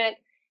represent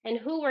and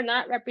who we're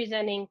not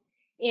representing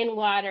in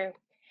water.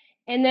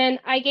 And then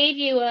I gave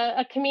you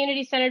a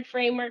community-centered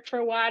framework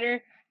for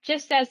water.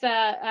 just as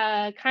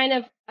a kind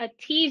of a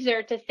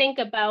teaser to think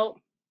about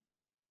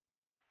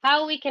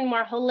how we can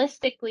more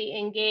holistically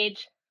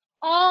engage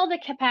all the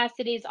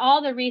capacities,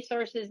 all the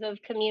resources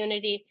of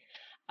community.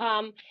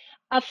 Um,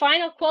 a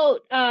final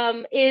quote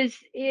is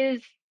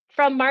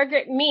from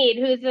Margaret Mead,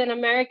 who is an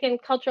American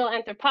cultural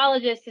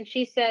anthropologist, and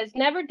she says,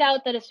 "Never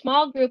doubt that a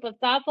small group of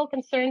thoughtful,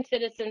 concerned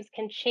citizens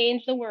can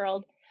change the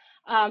world.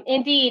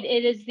 Indeed,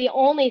 it is the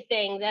only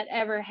thing that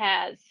ever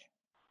has."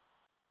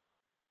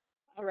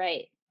 All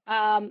right.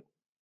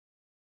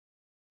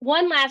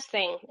 One last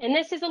thing, and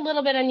this is a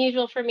little bit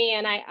unusual for me,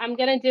 and I'm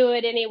going to do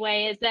it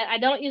anyway, is that I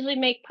don't usually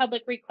make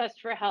public requests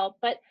for help,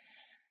 but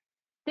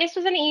this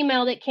was an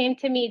email that came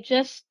to me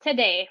just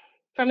today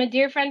from a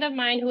dear friend of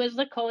mine who is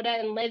Lakota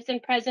and lives in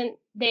present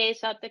day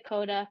South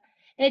Dakota.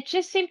 And it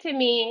just seemed to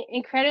me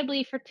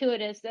incredibly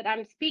fortuitous that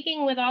I'm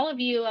speaking with all of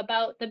you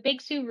about the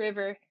Big Sioux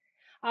River,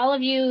 all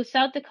of you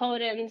South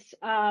Dakotans,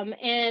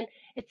 and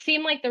it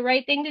seemed like the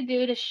right thing to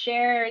do to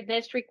share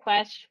this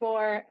request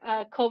for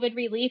COVID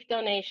relief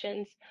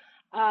donations.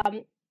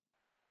 Um,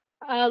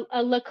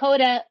 a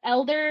Lakota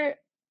elder,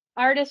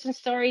 artist, and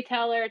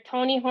storyteller,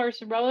 Tony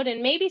Horse Road.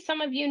 And maybe some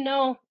of you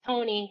know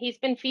Tony. He's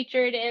been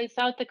featured in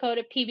South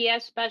Dakota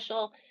PBS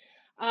special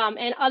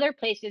and other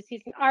places.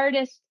 He's an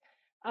artist,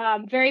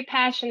 very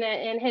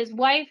passionate, and his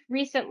wife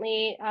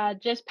recently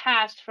just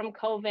passed from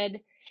COVID.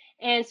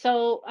 And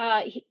so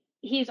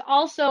he's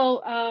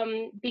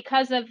also,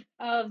 because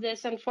of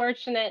this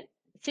unfortunate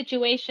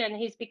situation,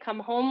 he's become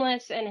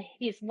homeless and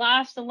he's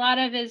lost a lot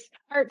of his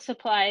art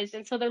supplies.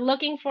 And so they're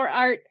looking for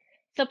art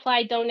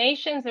supply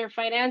donations or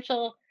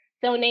financial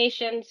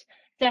donations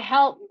to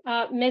help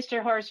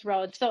Mr. Horse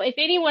Road. So if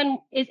anyone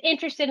is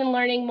interested in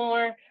learning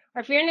more,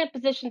 or if you're in a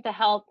position to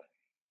help,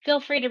 feel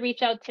free to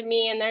reach out to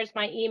me, and there's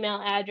my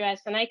email address,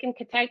 and I can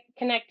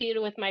connect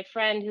you with my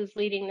friend who's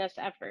leading this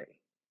effort.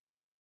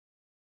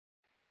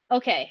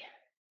 Okay,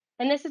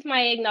 and this is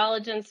my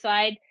acknowledgement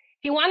slide.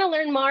 If you want to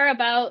learn more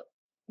about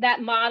that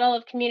model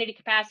of community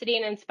capacity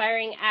and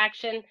inspiring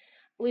action,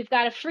 we've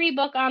got a free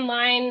book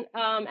online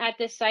at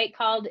this site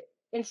called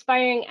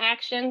Inspiring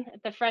Action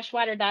at the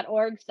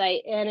freshwater.org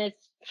site, and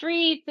it's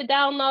free to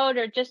download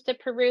or just to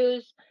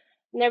peruse.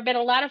 And there have been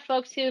a lot of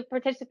folks who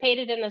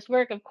participated in this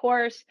work, of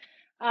course.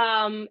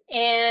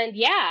 And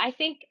yeah, I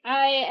think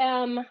I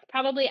am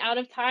probably out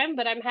of time,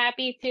 but I'm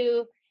happy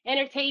to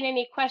entertain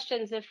any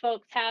questions if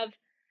folks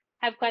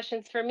have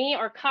questions for me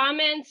or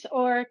comments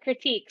or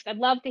critiques. I'd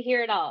love to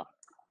hear it all.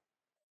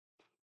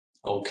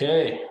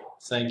 Okay,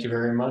 thank you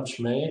very much,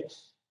 Mae.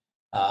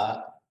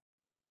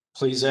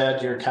 Please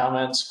add your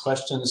comments,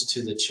 questions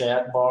to the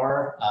chat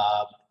bar.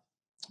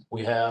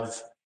 We have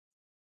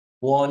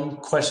one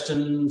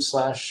question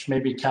 /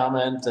 maybe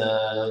comment.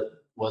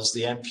 Was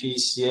the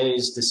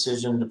MPCA's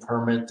decision to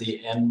permit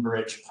the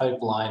Enbridge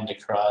pipeline to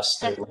cross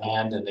their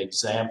land an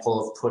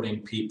example of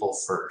putting people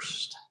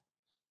first?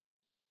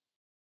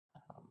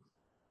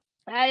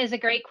 That is a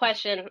great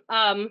question.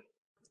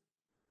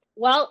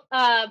 Well,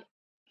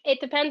 it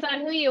depends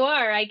on who you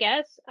are, I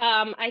guess.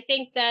 I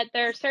think that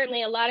there are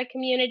certainly a lot of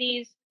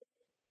communities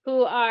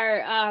who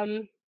are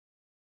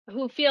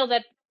who feel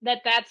that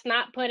that's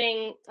not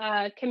putting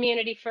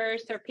community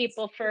first or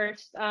people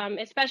first,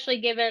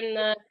 especially given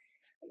the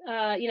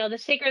the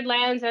sacred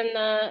lands and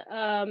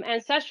the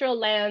ancestral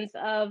lands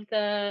of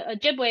the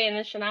Ojibwe and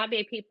the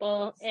Anishinaabe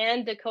people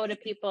and Dakota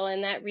people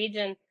in that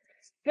region.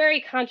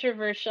 Very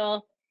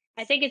controversial.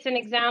 I think it's an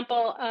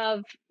example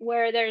of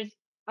where there's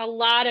a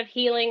lot of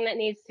healing that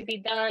needs to be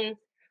done.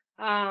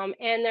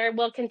 And there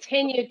will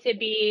continue to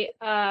be,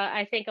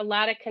 I think, a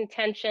lot of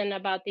contention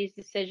about these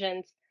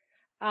decisions.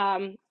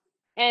 And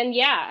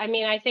yeah, I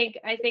mean, I think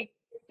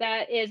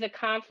that is a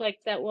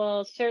conflict that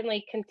will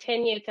certainly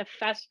continue to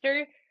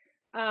fester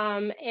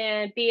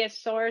and be a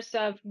source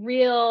of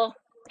real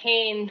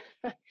pain,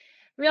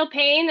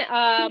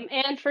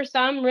 and for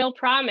some, real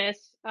promise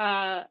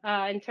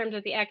in terms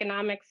of the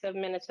economics of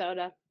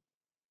Minnesota.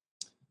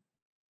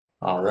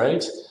 All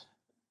right.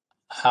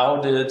 How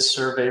did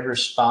survey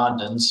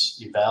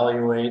respondents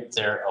evaluate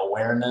their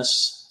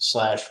awareness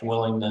 /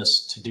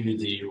 willingness to do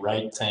the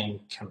right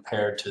thing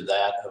compared to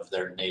that of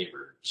their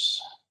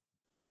neighbors?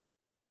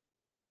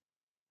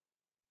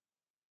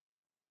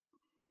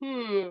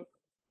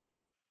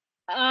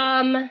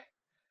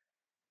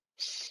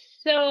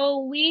 So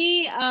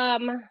we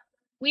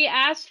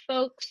asked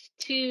folks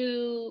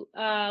to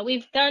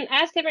we've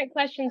asked different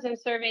questions and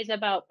surveys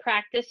about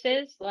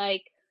practices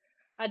like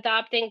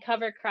adopting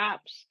cover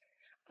crops,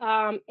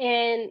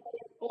 and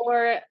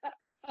or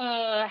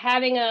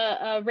having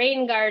a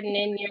rain garden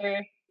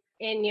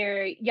in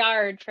your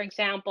yard, for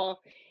example.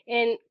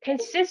 And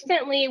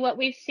consistently, what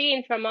we've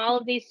seen from all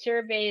of these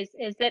surveys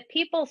is that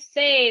people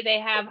say they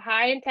have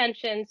high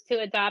intentions to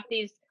adopt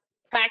these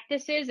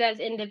practices as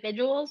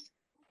individuals.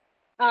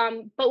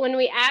 But when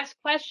we ask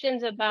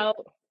questions about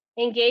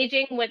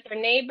engaging with their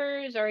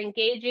neighbors or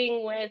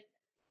engaging with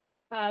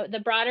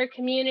the broader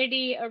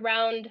community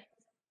around,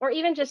 or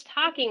even just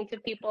talking to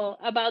people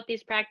about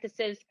these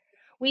practices,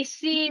 we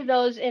see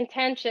those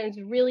intentions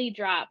really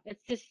drop.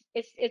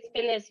 It's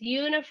been this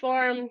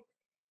uniform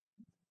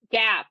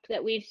gap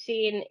that we've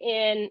seen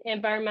in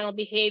environmental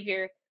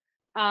behavior.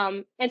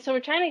 And so we're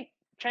trying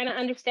to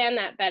understand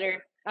that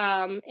better.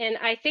 And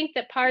I think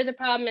that part of the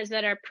problem is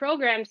that our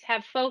programs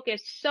have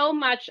focused so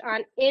much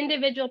on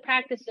individual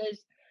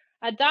practices.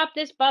 Adopt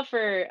this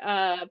buffer,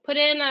 put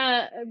in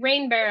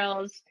rain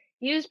barrels,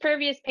 use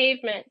pervious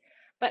pavement,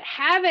 but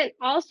haven't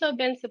also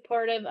been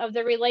supportive of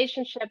the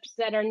relationships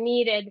that are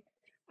needed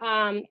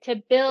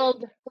to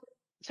build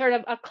sort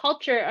of a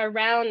culture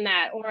around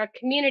that, or a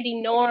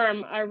community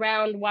norm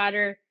around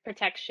water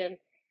protection.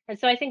 And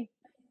so I think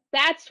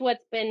that's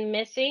what's been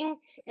missing.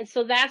 And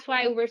so that's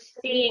why we're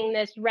seeing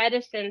this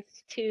reticence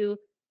to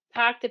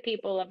talk to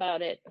people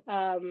about it,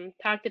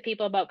 talk to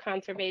people about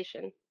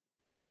conservation.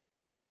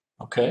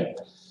 Okay.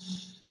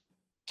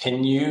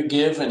 Can you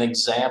give an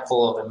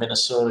example of a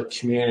Minnesota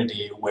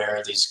community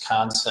where these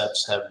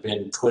concepts have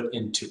been put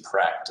into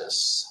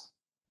practice?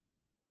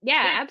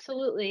 Yeah,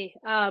 absolutely.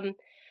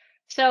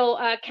 So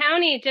a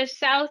county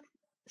just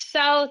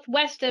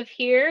southwest of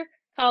here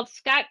called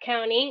Scott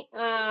County,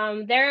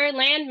 their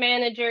land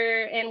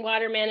manager and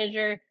water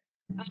manager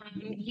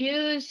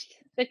used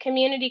the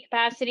community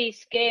capacity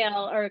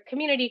scale or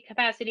community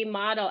capacity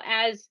model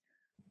as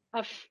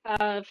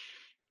a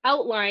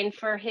outline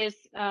for his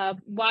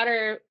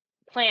water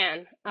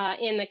plan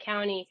in the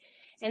county.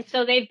 And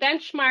so they've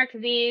benchmarked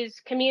these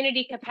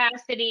community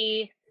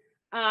capacity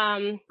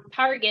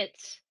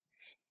targets,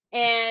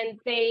 and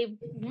they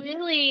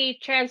really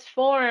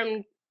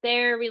transformed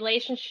their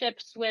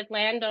relationships with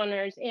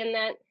landowners in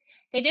that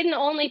they didn't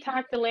only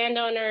talk to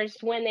landowners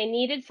when they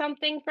needed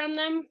something from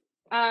them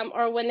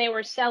or when they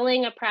were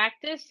selling a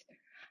practice,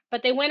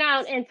 but they went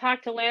out and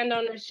talked to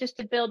landowners just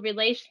to build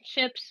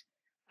relationships.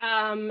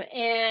 And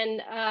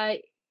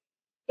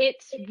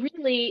it's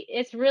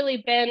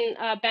really been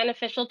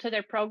beneficial to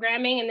their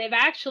programming, and they've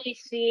actually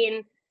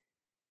seen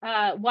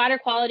water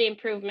quality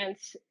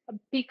improvements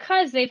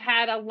because they've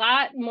had a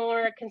lot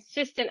more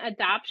consistent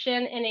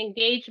adoption and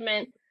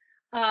engagement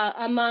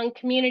among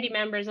community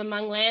members,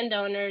 among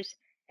landowners,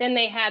 than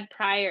they had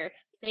prior.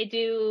 They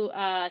do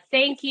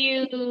thank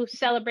you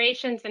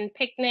celebrations and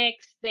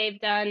picnics. They've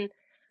done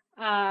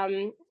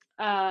um,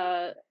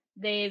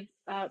 they've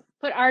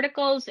put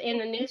articles in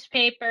the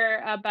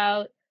newspaper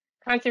about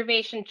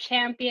conservation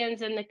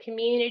champions in the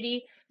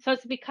community. So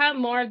it's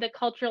become more of the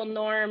cultural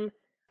norm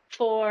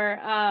for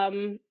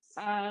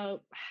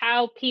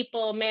how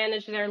people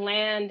manage their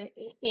land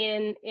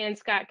in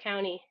Scott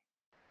County.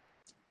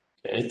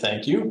 Okay,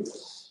 thank you.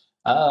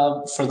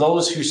 For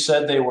those who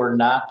said they were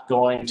not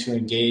going to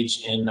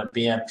engage in a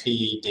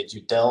BMP, did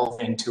you delve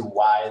into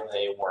why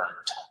they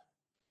weren't?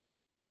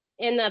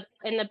 In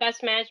the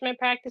best management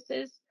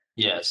practices?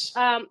 Yes.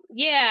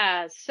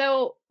 Yeah.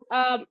 So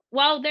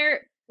well,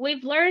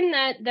 we've learned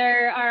that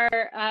there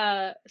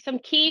are some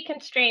key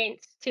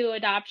constraints to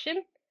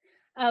adoption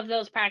of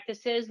those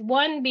practices.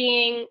 One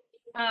being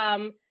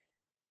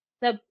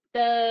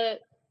the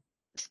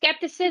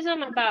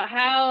skepticism about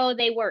how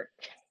they work,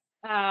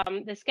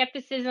 the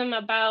skepticism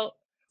about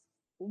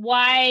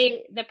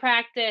why the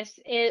practice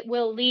it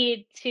will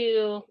lead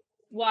to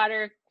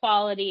water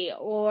quality,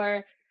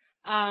 or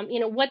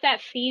what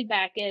that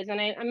feedback is. And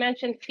I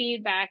mentioned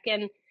feedback,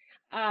 and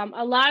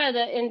a lot of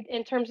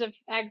in terms of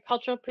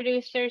agricultural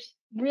producers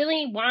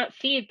really want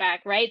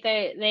feedback, right?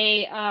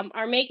 They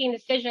are making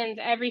decisions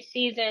every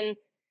season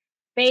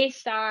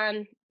based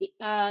on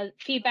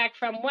feedback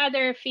from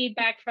weather,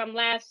 feedback from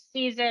last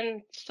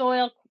season,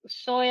 soil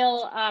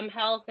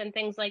health, and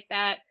things like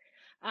that.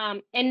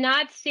 And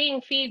not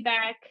seeing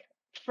feedback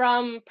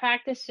from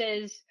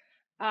practices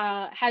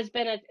has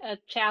been a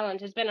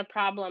challenge, has been a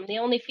problem. The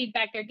only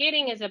feedback they're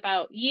getting is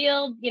about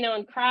yield,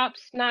 and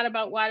crops, not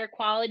about water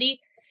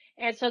quality.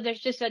 And so there's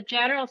just a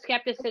general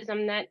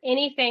skepticism that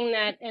anything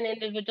that an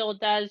individual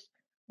does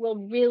will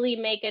really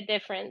make a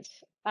difference.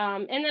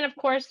 And then, of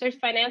course, there's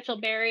financial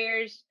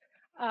barriers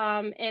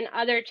and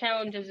other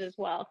challenges as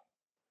well.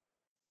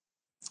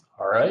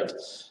 All right.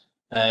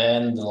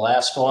 And the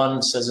last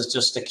one says it's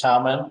just a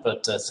comment,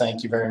 but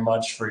thank you very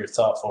much for your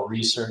thoughtful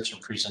research and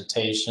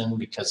presentation,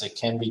 because it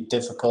can be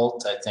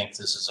difficult. I think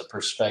this is a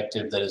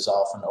perspective that is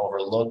often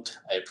overlooked.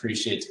 I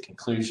appreciate the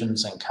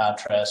conclusions and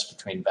contrast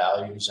between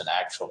values and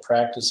actual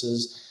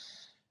practices,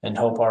 and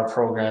hope our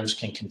programs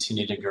can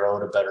continue to grow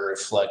to better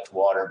reflect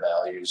water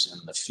values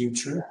in the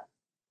future.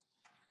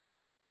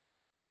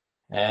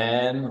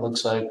 And it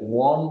looks like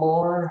one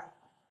more.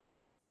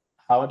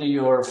 How do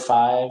your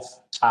 5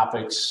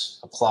 topics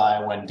apply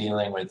when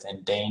dealing with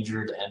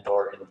endangered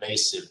and/or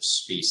invasive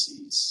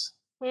species?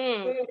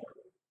 That's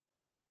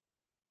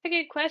a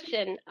good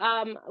question.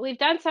 We've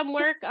done some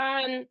work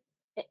on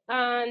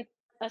a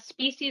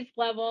species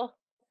level.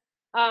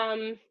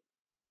 And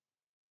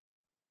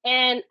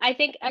I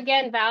think,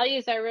 again,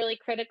 values are really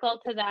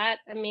critical to that.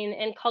 I mean,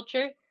 and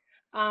culture.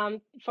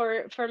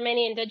 For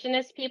many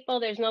indigenous people,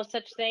 there's no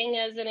such thing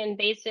as an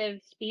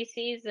invasive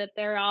species, that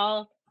they're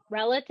all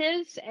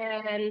relatives.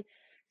 And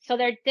So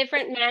there are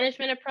different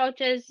management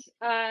approaches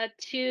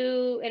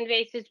to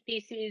invasive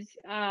species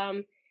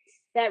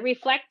that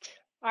reflect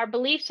our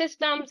belief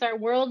systems, our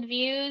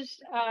worldviews,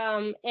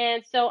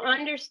 and so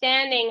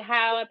understanding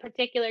how a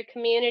particular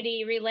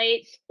community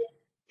relates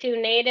to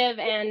native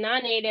and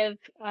non-native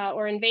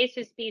or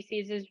invasive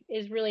species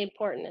is really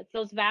important. It's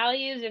those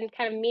values and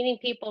kind of meeting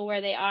people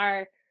where they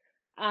are.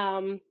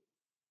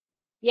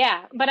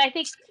 Yeah, but I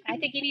think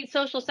you need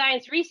social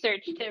science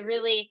research to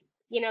really,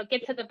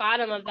 get to the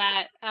bottom of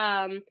that,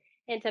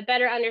 and to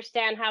better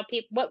understand how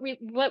people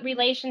what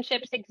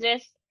relationships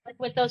exist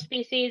with those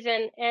species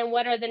and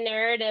what are the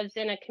narratives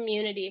in a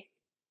community.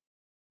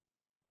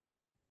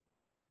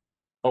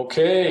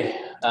 Okay,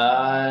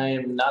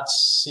 I'm not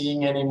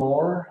seeing any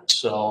more.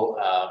 So,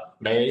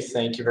 Mae,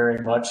 thank you very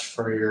much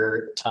for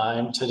your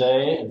time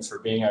today and for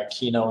being our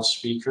keynote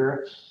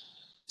speaker.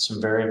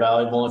 Some very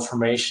valuable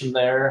information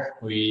there.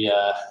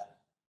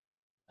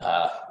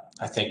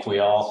 I think we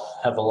all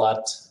have a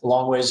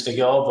long ways to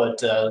go,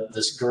 but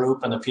this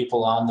group and the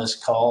people on this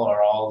call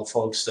are all the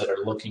folks that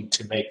are looking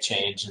to make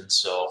change. And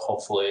so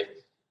hopefully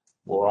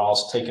we're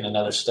all taking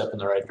another step in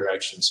the right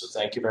direction. So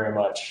thank you very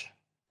much.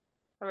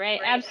 All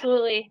right,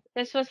 absolutely.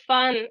 This was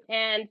fun.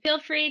 And feel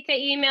free to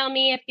email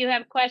me if you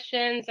have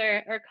questions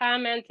or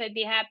comments. I'd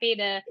be happy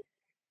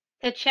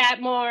to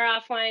chat more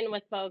offline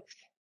with folks.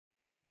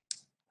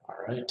 All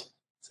right.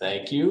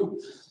 Thank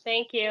you.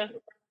 Thank you.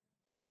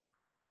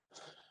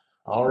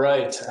 All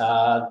right.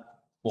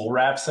 We'll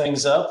wrap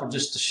things up. We're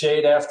just a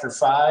shade after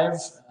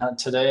 5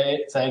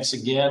 today. Thanks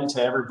again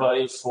to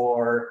everybody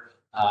for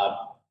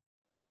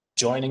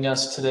joining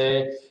us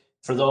today.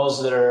 For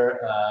those that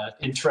are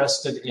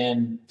interested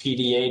in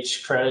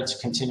PDH credits,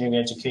 continuing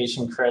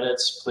education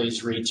credits,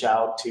 please reach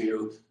out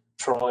to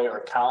Troy or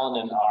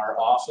Colin in our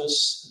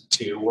office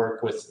to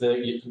work with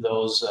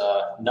those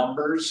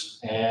numbers.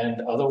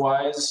 And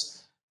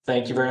otherwise,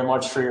 thank you very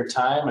much for your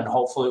time, and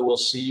hopefully we'll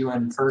see you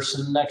in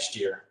person next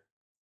year.